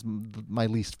lie, it was my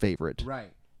least favorite.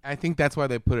 Right. I think that's why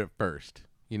they put it first.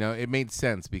 It made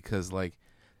sense, because, like,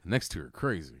 the next two are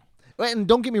crazy. And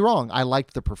don't get me wrong, I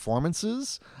liked the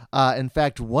performances. In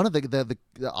fact, one of the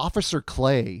Officer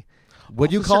Clay,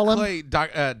 what do you call him?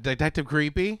 Detective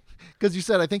Creepy. Because you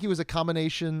said, I think he was a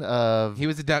combination of... He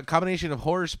was a combination of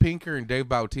Horace Pinker and Dave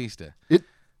Bautista.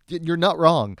 You're not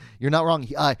wrong. You're not wrong.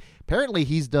 Apparently,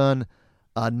 he's done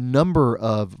a number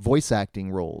of voice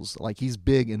acting roles. Like he's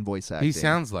big in voice acting. He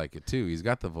sounds like it too. He's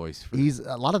got the voice for He's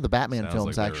a lot of the Batman sounds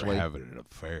films like they actually. were having an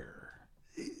affair.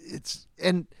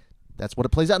 And that's what it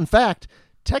plays out. In fact,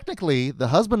 technically, the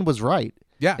husband was right.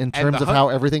 Yeah, in and terms the of how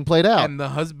everything played out. And the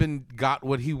husband got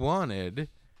what he wanted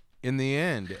in the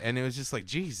end, and it was just like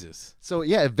Jesus. So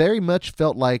yeah, it very much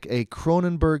felt like a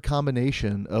Cronenberg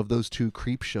combination of those two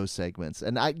creep show segments.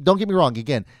 And I don't get me wrong,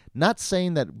 again, not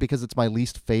saying that because it's my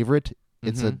least favorite,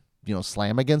 it's a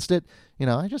slam against it.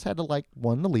 I just had to like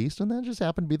one the least, and that just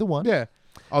happened to be the one. Yeah.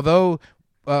 Although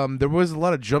there was a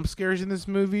lot of jump scares in this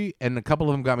movie, and a couple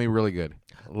of them got me really good.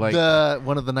 Like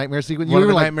one of the nightmare sequences. one of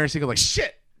the nightmare sequence, like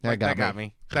shit. That got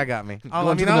me. That got me. Going I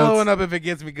to mean, the I'll notes. own up if it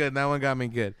gets me good. That one got me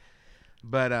good.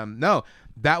 But no,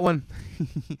 that one,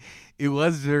 it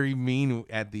was very mean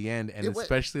at the end, and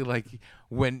especially like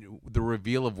when the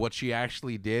reveal of what she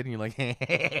actually did, and you're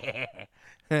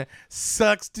like,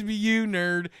 sucks to be you,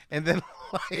 nerd. And then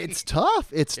like, It's tough.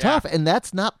 It's tough, and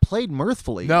that's not played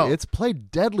mirthfully. No. It's played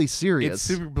deadly serious. it's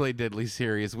super played deadly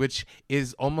serious, which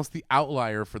is almost the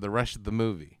outlier for the rest of the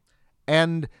movie.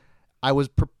 And I was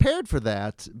prepared for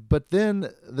that, but then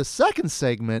the second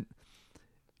segment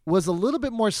was a little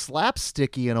bit more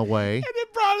slapsticky in a way. And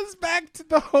it brought us back to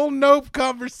the whole Nope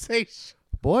conversation.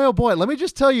 Boy, oh boy, let me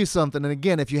just tell you something. And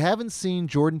again, if you haven't seen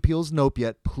Jordan Peele's Nope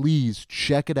yet, please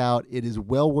check it out. It is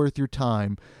well worth your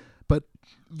time. But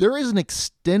there is an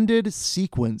extended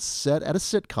sequence set at a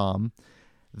sitcom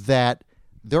that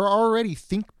there are already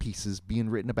think pieces being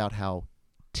written about how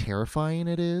terrifying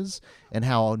it is and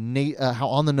how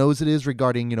on the nose it is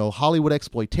regarding Hollywood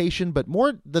exploitation, but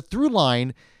more the through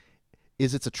line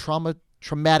is it's a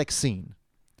traumatic scene.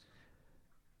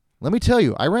 Let me tell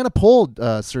you, I ran a poll,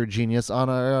 Sir Genius, on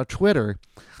our Twitter.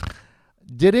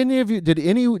 Did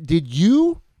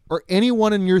you or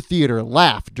anyone in your theater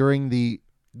laugh during the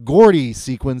Gordy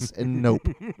sequence in Nope?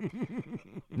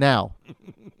 Now,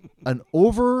 an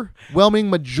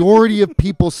overwhelming majority of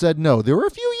people said no. There were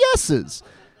a few yeses.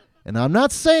 And I'm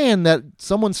not saying that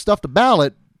someone stuffed a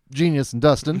ballot, Genius and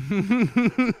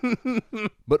Dustin,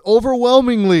 but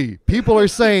overwhelmingly, people are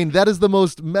saying that is the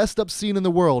most messed up scene in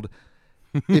the world.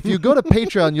 If you go to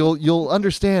Patreon, you'll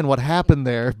understand what happened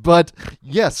there. But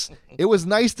yes, it was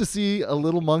nice to see a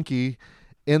little monkey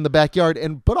in the backyard.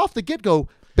 But off the get-go,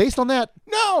 based on that,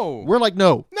 No. we're like,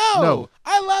 no.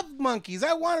 I love monkeys.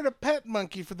 I wanted a pet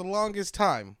monkey for the longest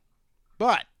time.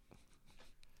 But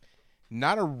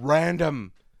not a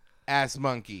random ass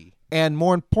monkey. And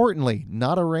more importantly,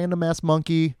 not a random ass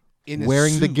monkey In a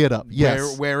wearing the suit. get-up.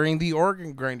 Yes. Wearing the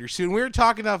organ grinder suit. And we were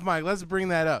talking off mic. Let's bring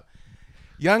that up.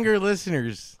 Younger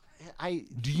listeners,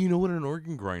 do you know what an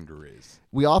organ grinder is?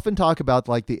 We often talk about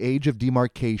like the age of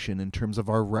demarcation in terms of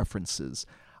our references.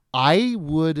 I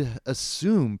would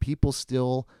assume people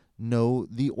still know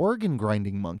the organ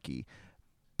grinding monkey,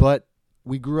 but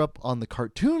we grew up on the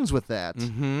cartoons with that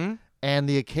and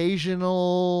the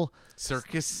occasional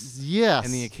circus. Yes.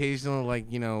 And the occasional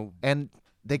and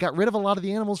they got rid of a lot of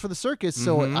the animals for the circus.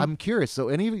 So I'm curious. So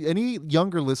any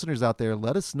younger listeners out there,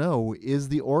 let us know, is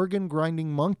the organ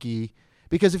grinding monkey,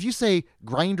 because if you say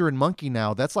grinder and monkey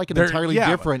now, that's like an entirely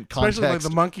different context. Especially like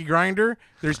the monkey grinder.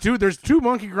 There's two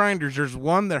monkey grinders. There's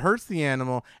one that hurts the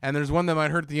animal, and there's one that might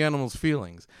hurt the animal's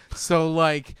feelings. So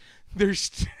like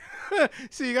there's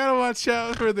so you gotta watch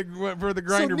out for the grinder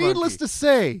monkey. So needless to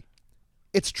say,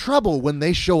 it's trouble when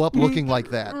they show up looking like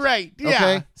that. Right. Yeah.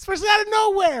 Okay? Especially out of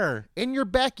nowhere. In your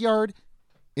backyard,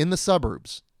 in the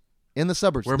suburbs.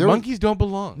 Where monkeys don't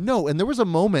belong. No, and there was a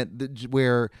moment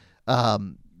where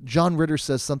John Ritter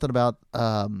says something about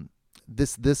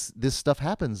this stuff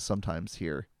happens sometimes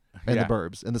here in the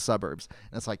burbs, in the suburbs.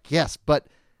 And it's like, yes, but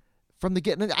from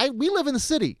the we live in the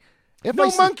city. If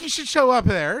no monkey should show up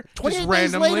there 28 just days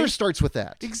randomly. later starts with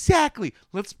that. Exactly.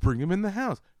 Let's bring him in the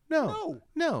house. No.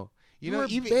 You are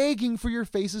begging for your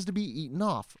faces to be eaten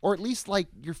off, or at least like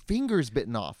your fingers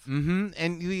bitten off.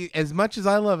 And as much as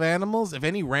I love animals, if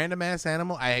any random ass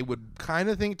animal, I would kind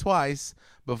of think twice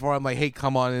before I'm like, hey,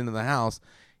 come on into the house.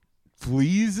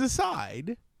 Fleas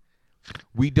aside,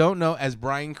 we don't know, as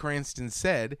Bryan Cranston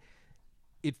said,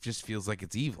 it just feels like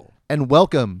it's evil. And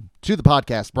welcome to the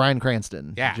podcast, Bryan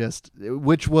Cranston. Yeah.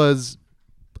 Which was,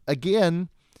 again,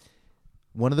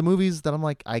 one of the movies that I'm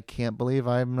like, I can't believe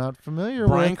I'm not familiar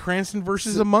with. Bryan Cranston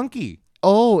versus a monkey.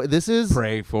 Oh, this is...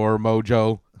 Pray for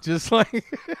Mojo. Just like...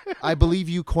 I believe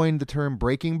you coined the term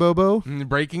breaking Bobo.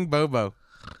 Breaking Bobo.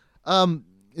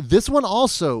 This one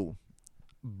also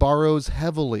borrows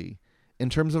heavily in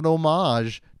terms of an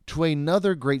homage to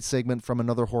another great segment from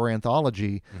another horror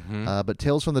anthology, but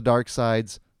Tales from the Dark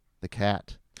Side's The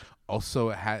Cat.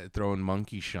 also throwing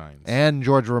Monkey Shines. And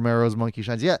George Romero's Monkey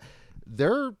Shines. Yeah,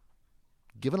 they're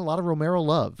giving a lot of Romero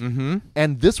love. Mm-hmm.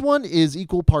 And this one is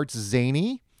equal parts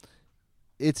zany.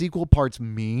 It's equal parts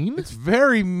mean. It's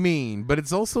very mean, but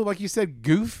it's also, like you said,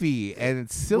 goofy and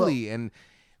it's silly,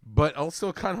 but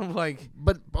also kind of like...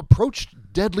 But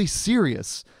approached deadly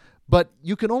serious. But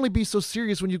you can only be so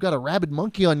serious when you've got a rabid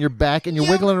monkey on your back and you're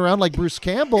wiggling around like Bruce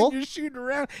Campbell. You're shooting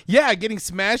around. Yeah, getting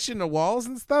smashed into walls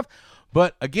and stuff.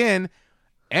 But again,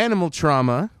 animal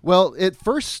trauma. Well, it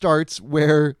first starts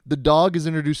where the dog is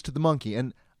introduced to the monkey.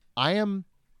 And I am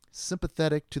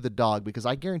sympathetic to the dog because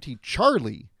I guarantee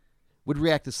Charlie would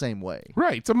react the same way.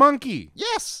 Right, it's a monkey.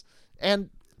 Yes. And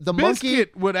the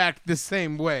Biscuit would act the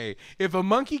same way. If a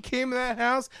monkey came in that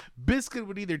house, Biscuit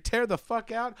would either tear the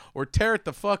fuck out or tear it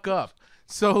the fuck up.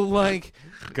 So, like,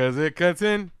 because it cuts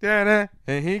in, da-da,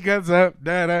 and he cuts up,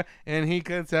 da-da, and he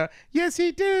cuts out. Yes,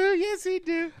 he do. Yes, he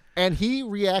do. And he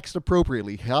reacts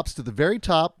appropriately. He hops to the very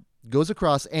top, goes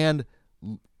across, and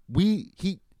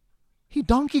he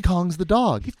Donkey Kongs the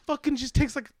dog. He fucking just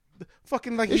takes, like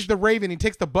he's the Raven. He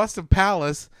takes the bust of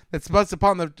Pallas that's bust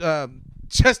upon the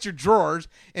Chester drawers,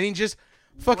 and he just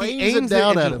fucking aims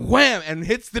down it at and him. Wham, and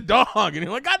hits the dog, and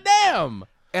you're like, God damn.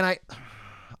 And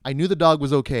I knew the dog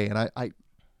was okay, and it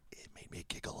made me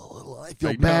giggle a little. I feel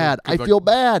I know, bad. 'cause I feel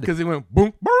bad. Because he went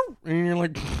boom, boom, and you're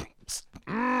like,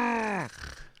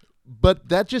 But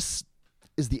that just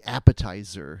is the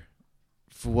appetizer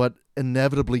for what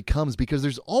inevitably comes, because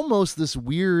there's almost this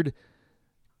weird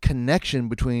connection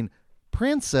between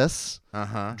princess,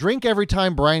 drink every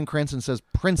time Bryan Cranston says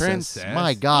princess.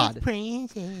 My God.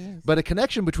 Princess. But a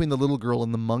connection between the little girl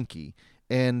and the monkey,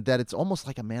 and that it's almost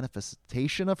like a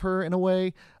manifestation of her in a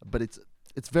way, but it's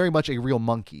very much a real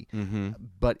monkey.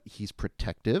 But he's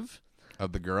protective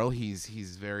Of the girl, he's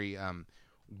very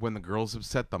when the girl's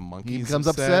upset, the monkey's He becomes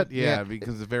upset? Yeah, Yeah.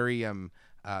 because very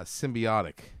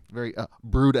symbiotic. very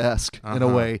Brood-esque in a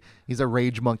way. He's a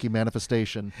rage monkey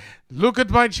manifestation. Look at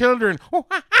my children,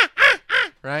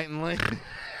 right? And like,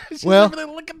 she's Well- over there,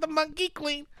 look at the monkey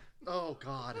queen. Oh,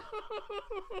 God.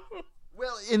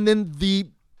 Well, and then the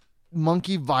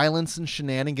monkey violence and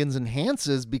shenanigans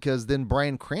enhances because then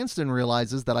Bryan Cranston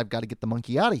realizes that I've got to get the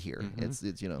monkey out of here. It's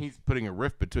He's putting a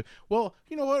rift between. Well,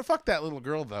 you know what? Fuck that little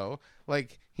girl though.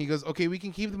 Like he goes, okay, we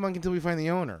can keep the monkey until we find the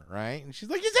owner, right? And she's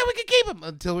like, you said we could keep him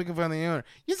until we can find the owner.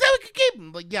 You said we could keep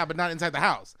him. Like, yeah, but not inside the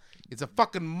house. It's a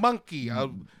fucking monkey, a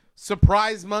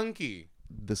surprise monkey.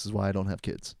 This is why I don't have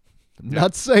kids. I'm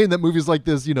not saying that movies like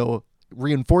this,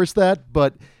 reinforce that,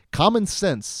 but common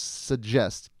sense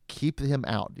suggests keep him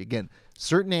out. Again,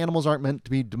 certain animals aren't meant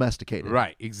to be domesticated.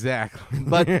 Right, exactly.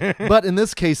 But in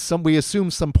this case, we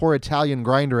assume some poor Italian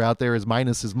grinder out there is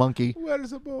minus his monkey.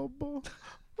 Where's a Bobo?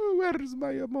 Where's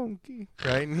my monkey?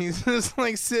 Right, and he's just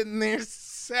like sitting there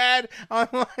sad. I'm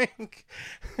like,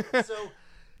 So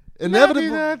inevitably,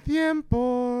 "No te da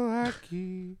tiempo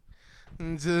aquí."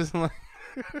 And just like,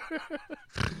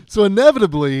 So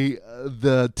inevitably,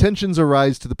 the tensions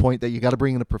arise to the point that you got to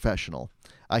bring in a professional.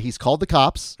 He's called the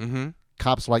cops.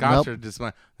 Cops are like, cops nope, are just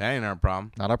like, that ain't our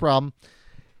problem. not our problem.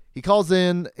 He calls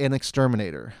in an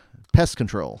exterminator, pest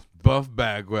control, Buff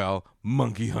Bagwell,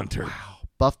 monkey hunter.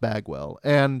 Buff Bagwell,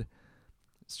 and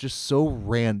it's just so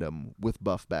random with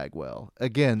Buff Bagwell.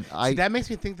 Again, See, that makes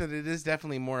me think that it is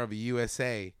definitely more of a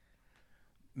USA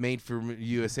made for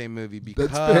USA movie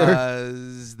That's fair.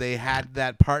 because they had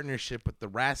that partnership with the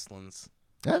Wrestlins.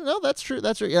 No, that's true.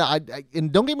 That's true. Yeah,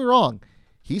 and don't get me wrong,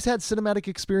 he's had cinematic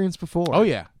experience before. Oh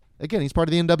yeah, Again, he's part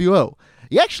of the NWO.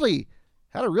 He actually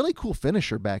had a really cool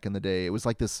finisher back in the day. It was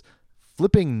like this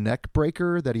flipping neck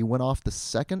breaker that he went off the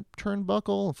second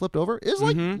turnbuckle and flipped over. It was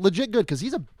like legit good because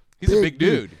he's a big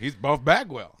dude. He's Buff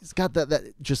Bagwell. He's got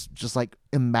that just like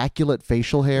immaculate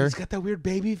facial hair. He's got that weird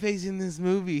baby face in this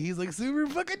movie. He's like super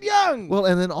fucking young. Well,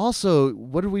 and then also,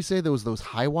 what did we say? There was those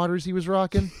high waters he was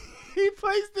rocking. He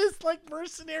plays this like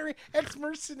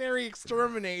ex-mercenary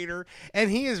exterminator,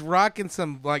 and he is rocking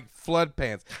some like flood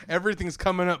pants. Everything's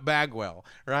coming up Bagwell,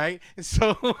 right? And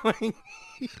so like,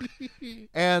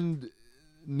 And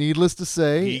needless to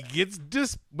say, he gets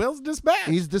dispatched.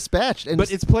 he's dispatched. And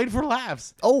But it's played for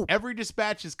laughs. Oh. Every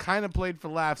dispatch is kind of played for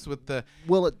laughs with the.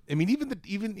 well, I mean, even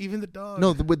the dog.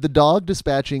 no, with the dog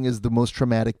dispatching is the most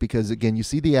traumatic because again, you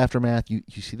see the aftermath. You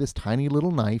see this tiny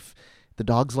little knife. The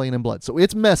dog's laying in blood, so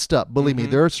it's messed up. Believe me,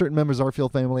 there are certain members of our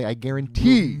Field family. I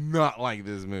guarantee. not like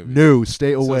this movie. No,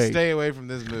 stay away. So stay away from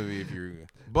this movie if you're.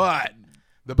 But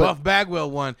the Buff Bagwell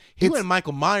one, he went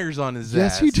Michael Myers on his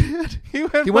Yes, ass. he did. He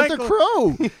went the Michael-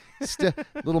 crow.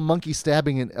 Little monkey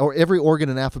stabbing in or every organ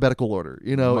in alphabetical order.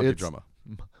 Monkey it's drama.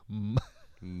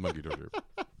 Monkey drama.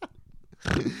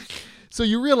 So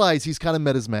you realize he's kind of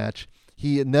met his match.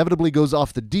 He inevitably goes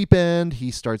off the deep end. He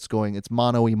starts going, it's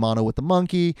mano-a-mano with the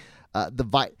monkey.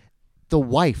 The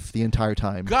wife the entire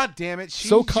time. God damn it. She's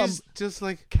So just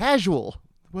like, casual.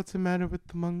 what's the matter with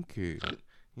the monkey?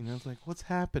 You know, it's like, what's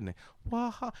happening?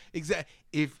 Waha.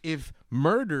 If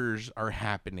murders are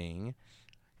happening,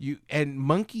 and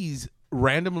monkeys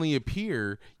randomly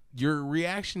appear, your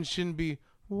reaction shouldn't be,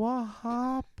 what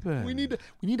happened? We need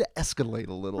to escalate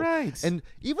a little. Right. And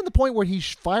even the point where he's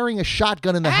firing a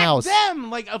shotgun in the At house. them,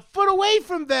 like a foot away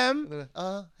from them.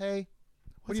 Hey.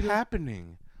 What's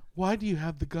happening? Why do you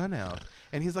have the gun out?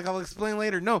 And he's like, I'll explain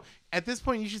later. No, at this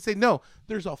point, you should say, no,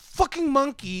 there's a fucking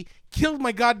monkey killed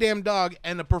my goddamn dog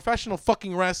and a professional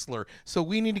fucking wrestler. So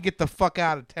we need to get the fuck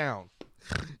out of town.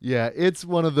 Yeah, it's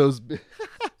one of those.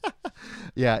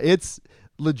 Yeah, it's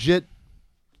legit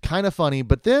kind of funny.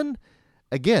 But then,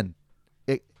 again,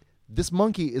 this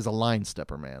monkey is a line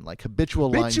stepper, man. Like habitual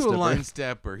line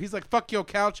stepper. He's like, fuck your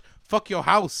couch, fuck your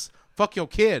house, fuck your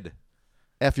kid.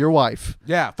 F your wife.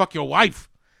 Yeah, fuck your wife.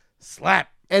 Slap.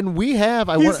 And we have,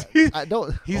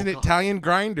 He's an Italian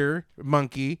grinder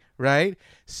monkey, right?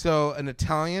 So an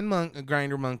Italian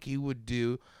grinder monkey would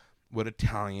do what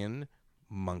Italian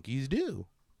monkeys do.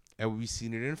 And we've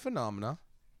seen it in Phenomena.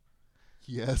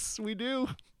 Yes, we do.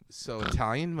 So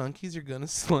Italian monkeys are going to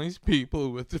slice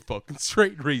people with the fucking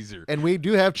straight razor. And we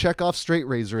do have Chekhov's straight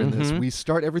razor in this. We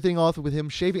start everything off with him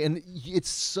shaving. And it's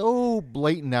so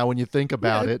blatant now when you think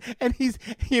about it. And he's,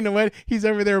 you know what? He's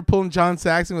over there pulling John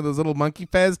Saxon with those little monkey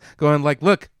fez going like,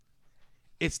 look,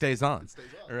 it stays on.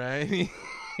 Right?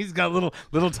 He's got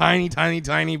little tiny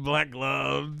black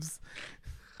gloves.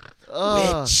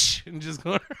 Bitch. And just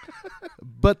going.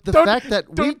 But the fact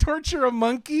that don't torture a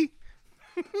monkey.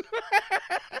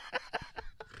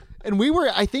 And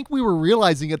I think we were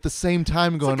realizing at the same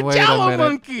time going, like wait a minute.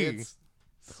 Monkey. It's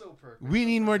so perfect. We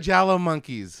need more Jalo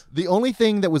monkeys. The only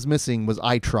thing that was missing was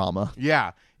eye trauma.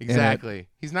 Yeah, exactly.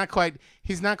 He's not quite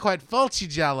Fulci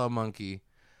Jalo monkey.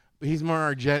 He's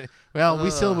more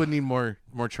we still would need more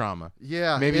trauma.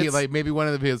 Yeah. Maybe one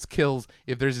of his kills,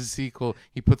 if there's a sequel,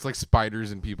 he puts like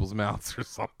spiders in people's mouths or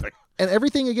something. And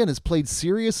everything again is played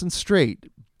serious and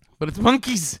straight. But it's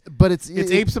monkeys. But it's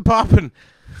apes a poppin'.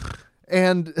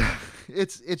 And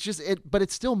but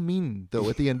it's still mean though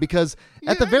at the end, because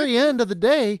at the very end of the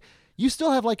day, you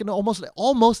still have like an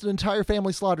almost an entire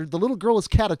family slaughtered. The little girl is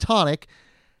catatonic,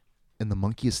 and the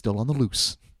monkey is still on the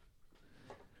loose.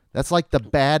 That's like the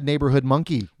bad neighborhood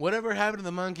monkey. Whatever happened to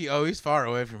the monkey? Oh, he's far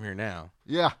away from here now.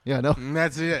 Yeah, no. And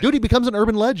that's it. Dude, he becomes an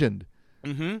urban legend.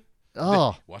 Mm-hmm.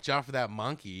 Oh. Watch out for that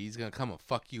monkey. He's going to come and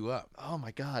fuck you up. Oh,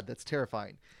 my God. That's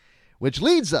terrifying. Which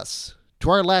leads us to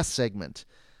our last segment.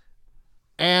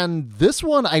 And this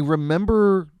one, I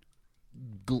remember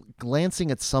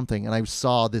glancing at something, and I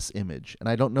saw this image. And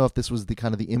I don't know if this was the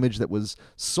kind of the image that was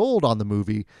sold on the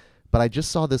movie, but I just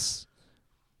saw this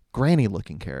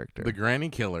granny-looking character. The granny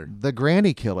killer. The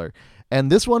granny killer.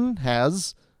 And this one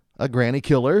has a granny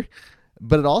killer,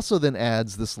 but it also then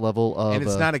adds this level of... And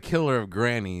it's not a killer of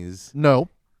grannies. No.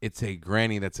 It's a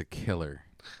granny that's a killer.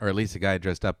 Or at least a guy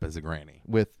dressed up as a granny.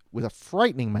 With a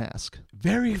frightening mask.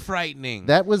 Very frightening.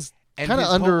 That was kind of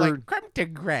under... Whole, like, come to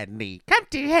Granny. Come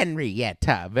to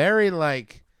Henrietta. Very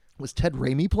like... Was Ted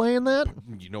Raimi playing that?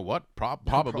 You know what?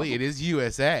 Probably. It is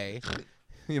USA.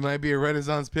 It might be a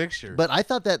Renaissance picture. But I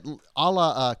thought that a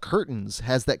la Curtains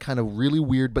has that kind of really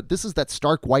weird... But this is that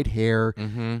stark white hair,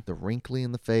 the wrinkly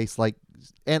in the face, like,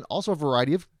 and also a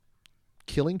variety of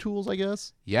killing tools, I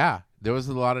guess. Yeah. There was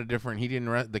a lot of different.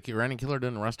 The granny killer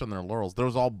didn't rest on their laurels. There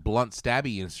was all blunt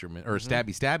stabby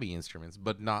instruments,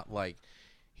 but not like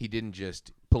he didn't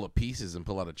just pull up pieces and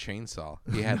pull out a chainsaw.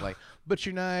 He had like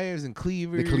butcher knives and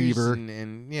cleavers, the cleaver,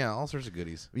 and yeah, all sorts of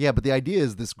goodies. Yeah, but the idea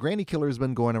is this granny killer has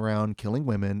been going around killing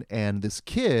women, and this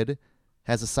kid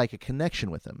has a psychic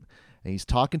connection with him. And he's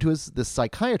talking to this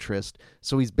psychiatrist,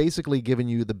 so he's basically giving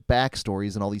you the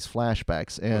backstories and all these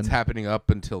flashbacks. And what's happening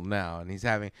up until now, and he's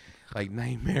having like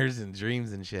nightmares and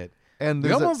dreams and shit. And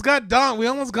we almost got done. We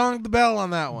almost gonged the bell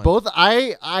on that one.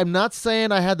 I'm not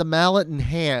saying I had the mallet in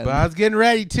hand, but I was getting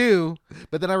ready too.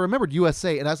 But then I remembered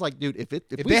USA, and I was like, dude, if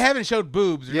they haven't showed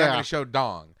boobs, you're not going to show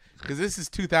dong, because this is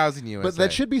 2000 USA. But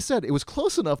that should be said. It was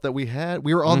close enough that we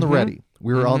were on the ready.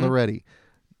 We were on the ready.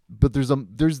 But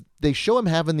they show him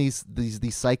having these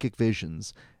psychic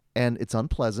visions, and it's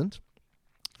unpleasant,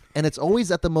 and it's always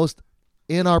at the most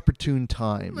inopportune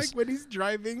times. Like when he's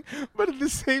driving, but at the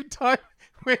same time.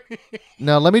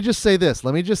 Now let me just say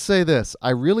this. I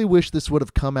really wish this would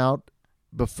have come out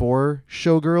before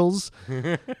Showgirls,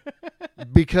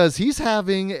 because he's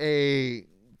having a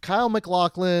Kyle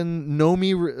MacLachlan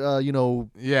Nomi,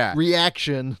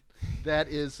 reaction. That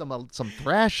is some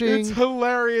thrashing. It's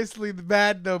hilariously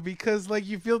bad though, because like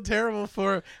you feel terrible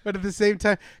for him, but at the same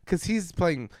time, because he's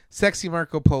playing sexy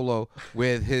Marco Polo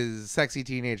with his sexy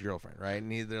teenage girlfriend, right?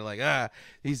 And they're like,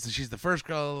 she's the first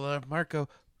girl, Marco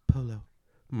Polo,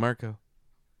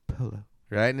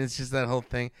 right? And it's just that whole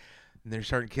thing. And they're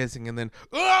starting kissing, and then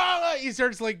he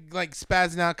starts like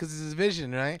spazzing out because it's his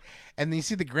vision, right? And then you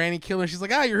see the granny killer. She's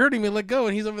like, you're hurting me, let go.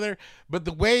 And he's over there, but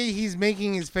the way he's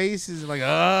making his face is like,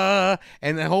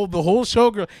 and the whole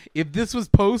showgirl. If this was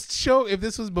post show,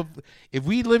 if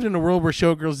we lived in a world where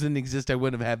showgirls didn't exist, I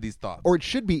wouldn't have had these thoughts. Or it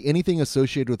should be anything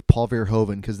associated with Paul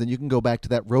Verhoeven, because then you can go back to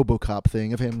that RoboCop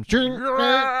thing of him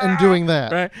and doing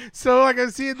that. Right. So like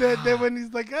I'm seeing that when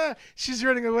he's like, she's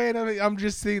running away, and I'm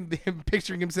just seeing him,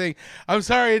 picturing him saying, "I'm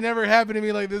sorry, it never happened to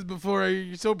me like this before.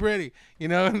 You're so pretty,"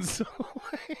 and so.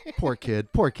 Poor kid.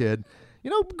 Growing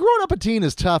up a teen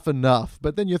is tough enough,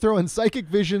 but then you throw in psychic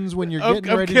visions when you're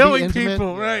getting ready to be killing intimate.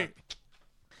 people, right?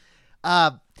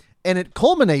 And it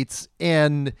culminates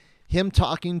in him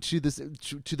talking to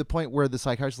the point where the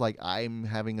psychiatrist is like, I'm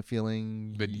having a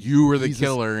feeling that you were the he's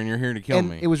killer and you're here to kill and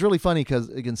me. It was really funny because,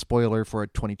 again, spoiler for a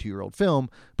 22-year-old film,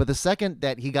 but the second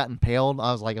that he got impaled,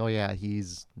 I was like, oh yeah,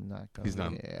 he's not going. He's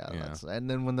not. Yeah. And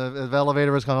then when the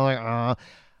elevator was kind of like,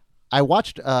 I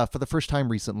watched for the first time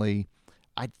recently.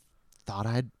 I thought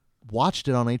I'd watched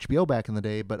it on HBO back in the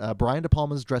day, but Brian De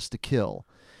Palma's Dressed to Kill,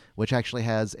 which actually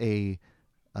has a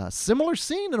similar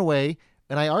scene in a way,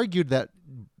 and I argued that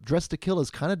Dressed to Kill is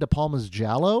kind of De Palma's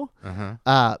Giallo.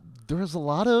 There was a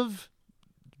lot of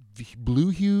blue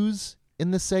hues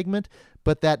in this segment,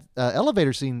 but that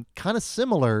elevator scene kind of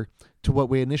similar to what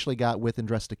we initially got with in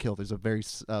Dressed to Kill. There's a very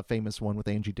famous one with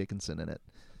Angie Dickinson in it.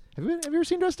 Have you ever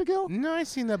seen Dressed to Kill? No, I've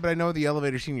seen that, but I know the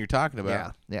elevator scene you're talking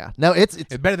about. Yeah. No, it's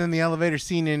better than the elevator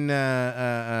scene in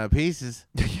Pieces.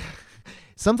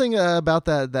 Something about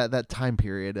that time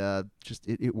period. Just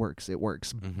it works. It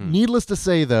works. Mm-hmm. Needless to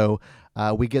say, though,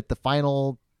 we get the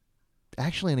final.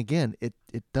 Actually, and again, it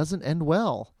doesn't end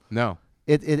well. No.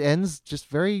 It ends just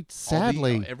very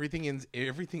sadly. Everything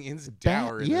ends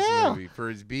dour in this movie for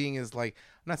his being is like,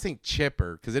 I'm not saying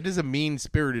chipper because it is a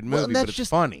mean-spirited movie, but it's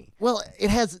funny. Well, it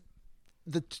has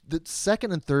the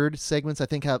second and third segments. I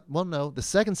think the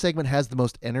second segment has the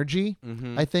most energy.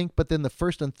 Mm-hmm. I think, but then the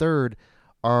first and third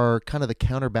are kind of the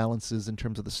counterbalances in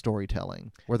terms of the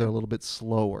storytelling, where they're a little bit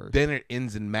slower. Then it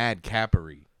ends in mad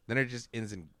cappery. Then it just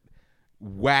ends in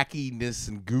wackiness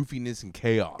and goofiness and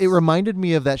chaos. It reminded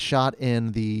me of that shot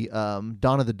in the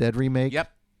Dawn of the Dead remake.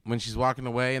 Yep. When she's walking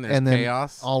away and there's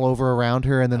chaos all over around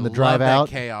her, and then I the drive love out.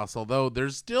 That chaos, although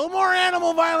there's still more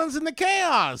animal violence in the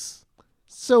chaos.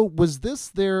 So was this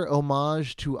their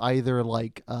homage to either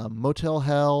like Motel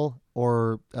Hell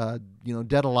or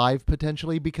Dead Alive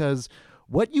potentially? Because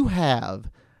what you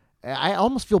have, I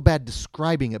almost feel bad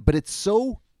describing it, but it's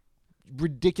so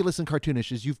ridiculous and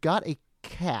cartoonish. Is you've got a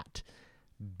cat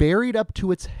buried up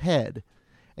to its head,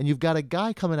 and you've got a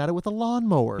guy coming at it with a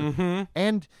lawnmower,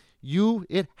 and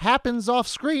it happens off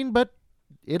screen, but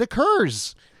it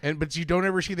occurs. But you don't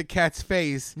ever see the cat's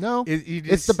face. No,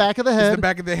 it's the back of the head. It's the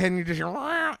back of the head, and you just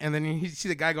and then you see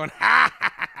the guy going ha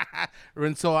ha ha ha.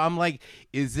 And so I'm like,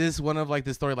 is this one of like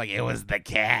the story like it was the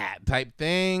cat type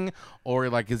thing, or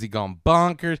like is he gone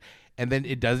bonkers? And then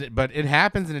it doesn't, but it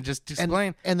happens, and it just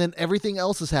explains. And then everything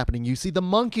else is happening. You see the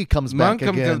monkey comes back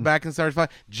again. Comes back and starts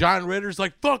fighting. John Ritter's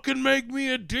like, fucking make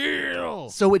me a deal.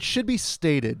 So it should be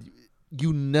stated,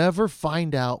 you never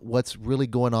find out what's really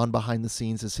going on behind the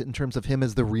scenes in terms of him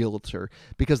as the realtor,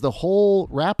 because the whole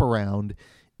wraparound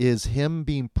is him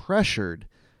being pressured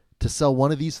to sell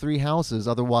one of these three houses.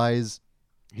 Otherwise,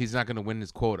 he's not going to win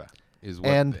his quota.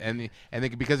 And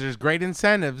because there's great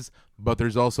incentives, but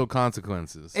there's also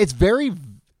consequences. It's very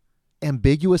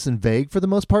ambiguous and vague for the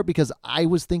most part, because I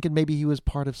was thinking maybe he was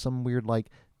part of some weird like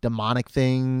demonic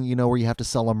thing, where you have to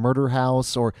sell a murder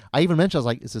house. Or I even mentioned, I was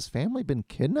like, is his family been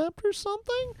kidnapped or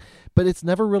something? But it's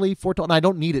never really foretold, and I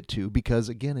don't need it to, because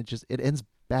again, it ends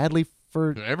badly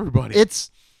for everybody.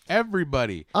 It's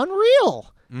everybody.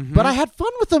 Unreal. Mm-hmm. But I had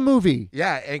fun with the movie.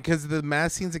 Yeah, and because the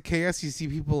mass scenes of chaos, you see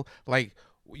people like.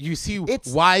 You see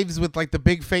wives with like the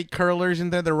big fake curlers in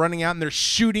there. They're running out and they're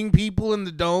shooting people in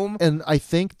the dome. And I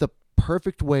think the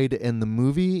perfect way to end the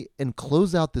movie and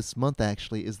close out this month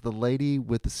actually is the lady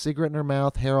with the cigarette in her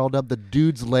mouth, hair all up, the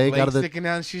dude's leg out of the sticking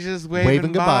out. And she's just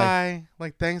waving goodbye.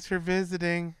 Like, thanks for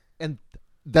visiting. And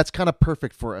that's kind of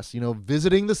perfect for us,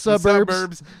 visiting the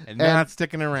suburbs and not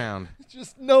sticking around.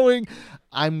 Just knowing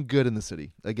I'm good in the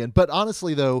city again. But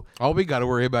honestly, though, all we got to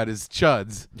worry about is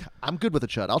chuds. I'm good with a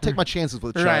chud. I'll take my chances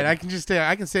with a chud. Right, I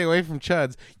can stay away from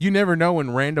chuds. You never know when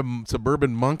random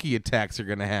suburban monkey attacks are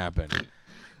going to happen.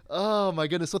 Oh my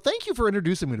goodness! So thank you for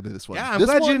introducing me to this one. Yeah, I'm This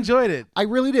glad you one, enjoyed it. I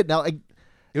really did. Now,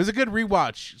 It was a good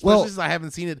rewatch, especially Well- since I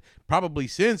haven't seen it probably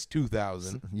since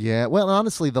 2000. yeah. Well,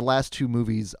 honestly, the last two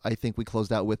movies I think we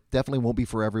closed out with definitely won't be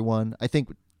for everyone. I think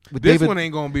with This David, one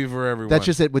ain't gonna be for everyone. that's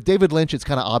just it. With David Lynch, it's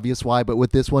kind of obvious why, but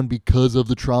with this one, because of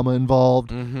the trauma involved.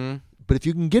 Mm-hmm. But if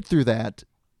you can get through that,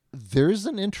 there's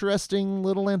an interesting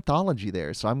little anthology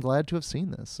there. So I'm glad to have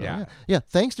seen this. So, Yeah. yeah.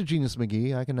 Thanks to Genius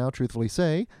McGee, I can now truthfully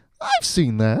say I've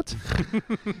seen that.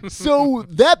 So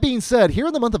that being said, here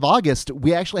in the month of August,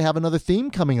 we actually have another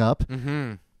theme coming up.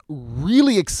 Mm-hmm.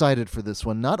 Really excited for this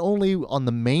one. Not only on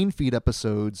the main feed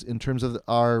episodes in terms of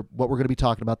what we're going to be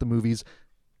talking about, the movies.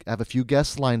 I have a few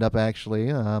guests lined up actually.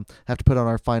 Have to put on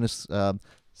our finest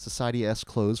society-esque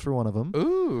clothes for one of them.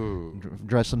 Ooh.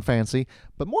 Dressing fancy.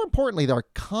 But more importantly, our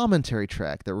commentary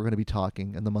track that we're going to be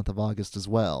talking in the month of August as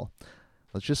well.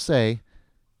 Let's just say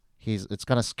it's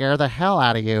going to scare the hell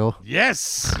out of you.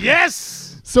 Yes.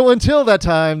 Yes. So until that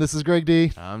time, this is Greg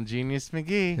D. I'm Genius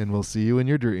McGee. And we'll see you in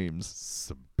your dreams.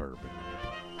 Suburban.